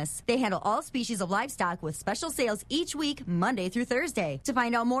business. They handle all species of livestock with special sales each week, Monday through Thursday. To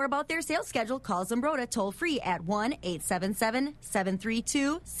find out more about their sales schedule, call Zumbrota toll-free at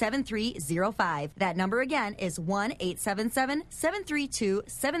 1-877-732-7305. That number again is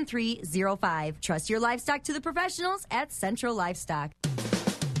 1-877-732-7305. Trust your livestock to the professionals at Central Livestock.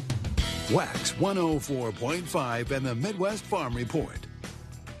 Wax 104.5 and the Midwest Farm Report.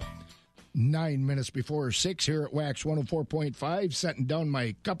 9 minutes before 6 here at Wax 104.5, setting down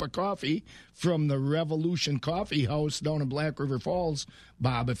my cup of coffee from the Revolution Coffee House down in Black River Falls.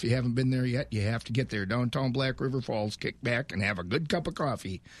 Bob, if you haven't been there yet, you have to get there. Downtown Black River Falls, kick back and have a good cup of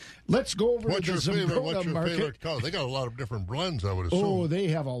coffee. Let's go over to the Zumbrota market. Favorite coffee? They got a lot of different blends, I would assume. Oh, they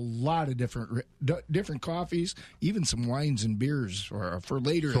have a lot of different coffees, even some wines and beers for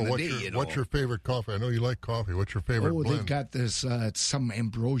later in the day. What's your favorite coffee? I know you like coffee. What's your favorite blend? They've got this some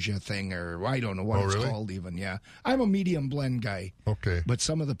ambrosia thing, or I don't know what it's called even, yeah. I'm a medium blend guy. Okay. But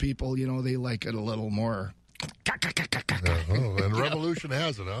some of the people, they like it a little more. And Revolution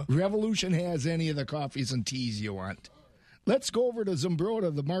has it, huh? Revolution has any of the coffees and teas you want. Let's go over to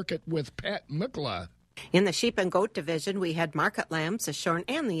Zumbrota, the market, with Pat Mikla. In the sheep and goat division, we had market lambs, the shorn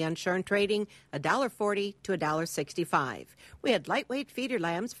and the unshorn, trading $1.40 to $1.65. We had lightweight feeder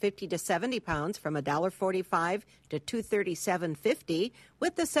lambs, 50 to 70 pounds, from $1.45 to $237.50,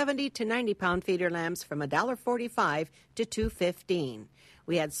 with the 70 to 90 pound feeder lambs from $1.45 to $2.15.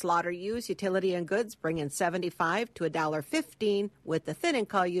 We had slaughter ewes, utility and goods, bringing $75 to $1.15, with the thin and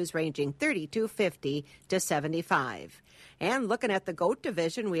cull ewes ranging $32.50 to $75. And looking at the goat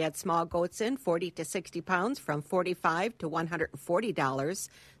division, we had small goats in 40 to 60 pounds from $45 to $140.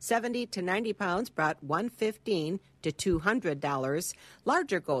 70 to 90 pounds brought $115 to $200.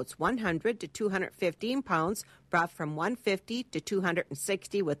 Larger goats, 100 to 215 pounds, brought from $150 to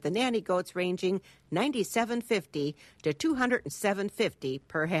 $260, with the nanny goats ranging $97.50 to $207.50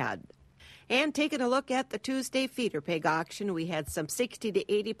 per head. And taking a look at the Tuesday feeder pig auction, we had some 60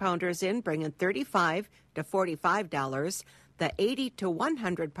 to 80 pounders in, bringing $35 to $45. The 80 to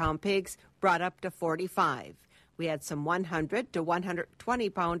 100 pound pigs brought up to $45. We had some 100 to 120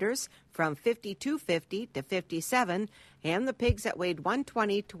 pounders from $52.50 to $57, and the pigs that weighed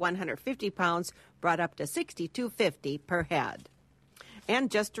 120 to 150 pounds brought up to $62.50 per head. And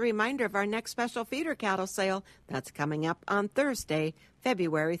just a reminder of our next special feeder cattle sale that's coming up on Thursday,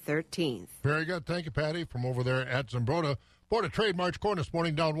 February 13th. Very good. Thank you, Patty, from over there at Zumbrota. Board of Trade March corn this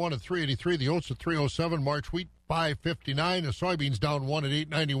morning down 1 at 3.83. The oats at 3.07. March wheat 5.59. The soybeans down 1 at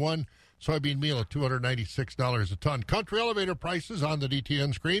 8.91. Soybean meal at $296 a ton. Country elevator prices on the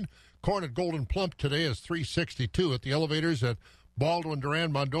DTN screen. Corn at Golden Plump today is $3.62 at the elevators at Baldwin,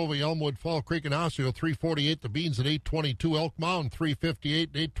 Durand, Mondovi, Elmwood, Fall Creek, and Osseo, $3.48. The beans at $8.22. Elk Mound,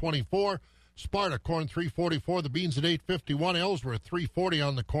 $3.58 and $8.24. Sparta, corn, $3.44. The beans at $8.51. Ellsworth, $3.40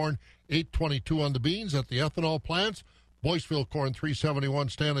 on the corn, $8.22 on the beans. At the ethanol plants, Boyceville corn, $3.71.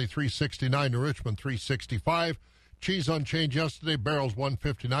 Stanley, $3.69. New Richmond, $3.65. Cheese unchanged yesterday. Barrels,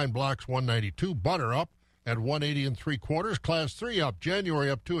 $1.59. Blocks, $1.92. Butter up at $1.80 3/4. Class 3 up. January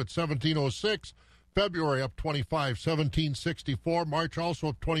up 2 at $17.06. February up 25, $17.64. March also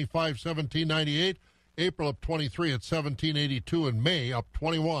up 25, $17.98. April up 23 at $17.82. And May up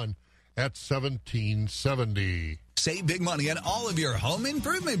 21 at $17.70. Save big money on all of your home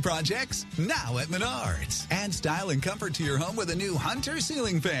improvement projects now at Menards. Add style and comfort to your home with a new Hunter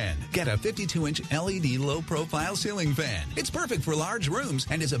ceiling fan. Get a 52-inch LED low-profile ceiling fan. It's perfect for large rooms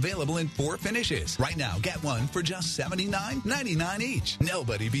and is available in 4 finishes. Right now, get one for just $79.99 each.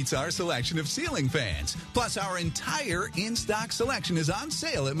 Nobody beats our selection of ceiling fans. Plus, our entire in-stock selection is on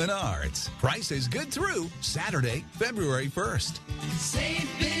sale at Menards. Price is good through Saturday, February 1st. Save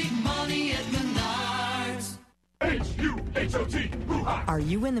big money at Menards. H-U-H-O-T, Hoo-Hot. Are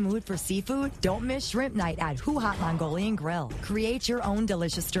you in the mood for seafood? Don't miss Shrimp Night at Hoo-Hot Mongolian Grill. Create your own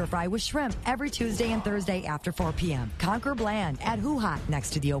delicious stir-fry with shrimp every Tuesday and Thursday after 4 p.m. Conquer Bland at Hoo-Hot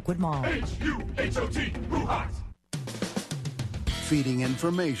next to the Oakwood Mall. H-U-H-O-T, Hoo-Hot. Feeding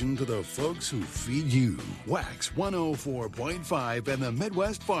information to the folks who feed you. Wax 104.5 and the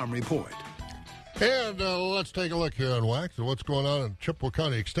Midwest Farm Report. And let's take a look here on Wax and what's going on in Chippewa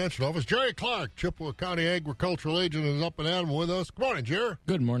County Extension Office. Jerry Clark, Chippewa County Agricultural Agent, is up and animal with us. Good morning, Jerry.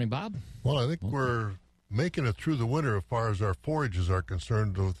 Good morning, Bob. Well, I think we're making it through the winter as far as our forages are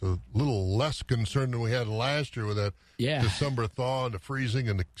concerned, with a little less concern than we had last year with that December thaw and the freezing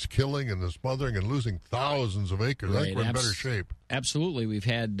and the killing and the smothering and losing thousands of acres. I think we're in better shape. Absolutely. We've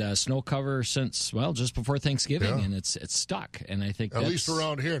had snow cover since, just before Thanksgiving, and it's stuck. And I think at least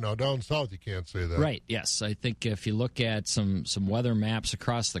around here. Now, down south, you can't say that. Right, yes. I think if you look at some weather maps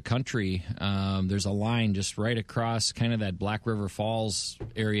across the country, there's a line just right across kind of that Black River Falls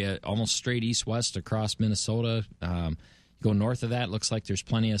area, almost straight east-west across Minnesota. You go north of that, looks like there's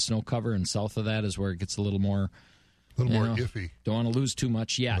plenty of snow cover, and south of that is where it gets a little more iffy. Don't want to lose too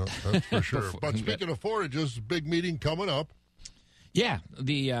much yet. No, that's for sure. But speaking of forages, big meeting coming up. Yeah,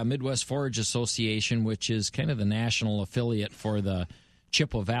 the Midwest Forage Association, which is kind of the national affiliate for the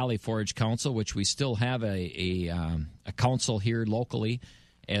Chippewa Valley Forage Council, which we still have a council here locally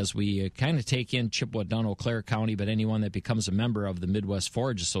as we kind of take in Chippewa, Dunn, Eau Claire County, but anyone that becomes a member of the Midwest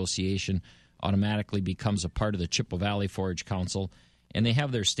Forage Association automatically becomes a part of the Chippewa Valley Forage Council. And they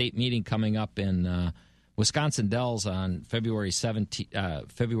have their state meeting coming up in Wisconsin Dells on February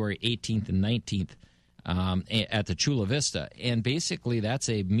 18th and 19th. At the Chula Vista, and basically that's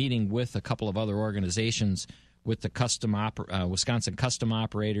a meeting with a couple of other organizations, with the Wisconsin Custom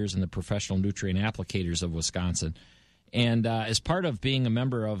Operators and the Professional Nutrient Applicators of Wisconsin. And as part of being a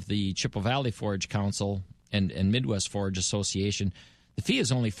member of the Chippewa Valley Forage Council and Midwest Forage Association, the fee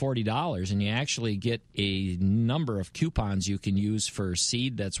is only $40, and you actually get a number of coupons you can use for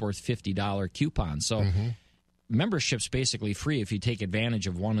seed that's worth $50 coupons. So membership's basically free if you take advantage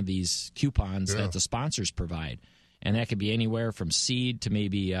of one of these coupons that the sponsors provide. And that could be anywhere from seed to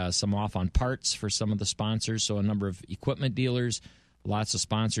maybe some off on parts for some of the sponsors. So a number of equipment dealers, lots of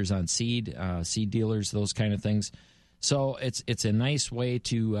sponsors on seed dealers, those kind of things. So it's a nice way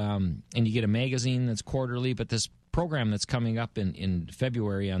to, and you get a magazine that's quarterly, but this program that's coming up in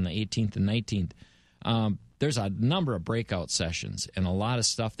February on the 18th and 19th, there's a number of breakout sessions and a lot of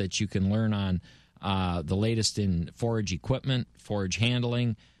stuff that you can learn on the latest in forage equipment, forage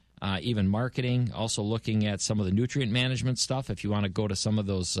handling, even marketing, also looking at some of the nutrient management stuff. If you want to go to some of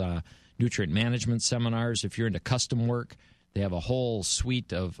those nutrient management seminars, if you're into custom work, they have a whole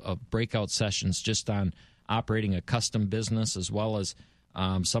suite of breakout sessions just on operating a custom business, as well as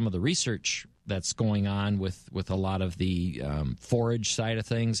some of the research that's going on with a lot of the forage side of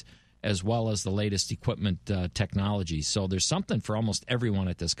things, as well as the latest equipment technology. So there's something for almost everyone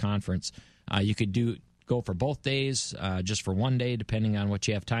at this conference. You could go for both days, just for one day, depending on what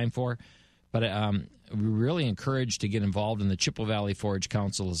you have time for. But we really encourage to get involved in the Chippewa Valley Forage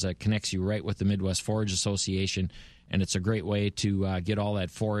Council, as that connects you right with the Midwest Forage Association, and it's a great way to get all that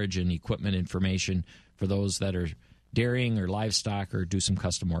forage and equipment information for those that are dairying or livestock or do some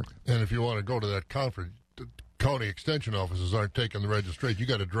custom work. And if you want to go to that conference, county extension offices aren't taking the registration. You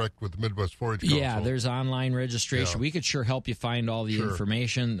got to direct with the Midwest Forage Council. Yeah, there's online registration. Yeah. We could sure help you find all the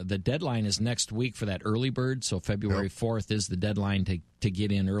information. The deadline is next week for that early bird, so February 4th is the deadline to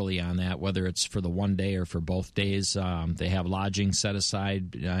get in early on that, whether it's for the one day or for both days. They have lodging set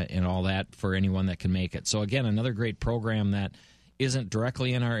aside and all that for anyone that can make it. So, again, another great program that isn't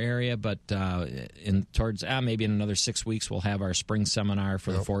directly in our area, but maybe in another 6 weeks we'll have our spring seminar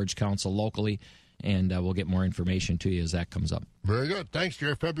for the Forage Council locally, and we'll get more information to you as that comes up. Very good. Thanks,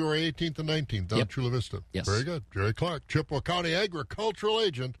 Jerry. February 18th and 19th down Chula Vista. Yes. Very good. Jerry Clark, Chippewa County Agricultural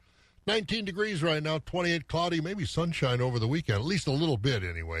Agent. 19 degrees right now, 28 cloudy, maybe sunshine over the weekend, at least a little bit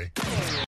anyway.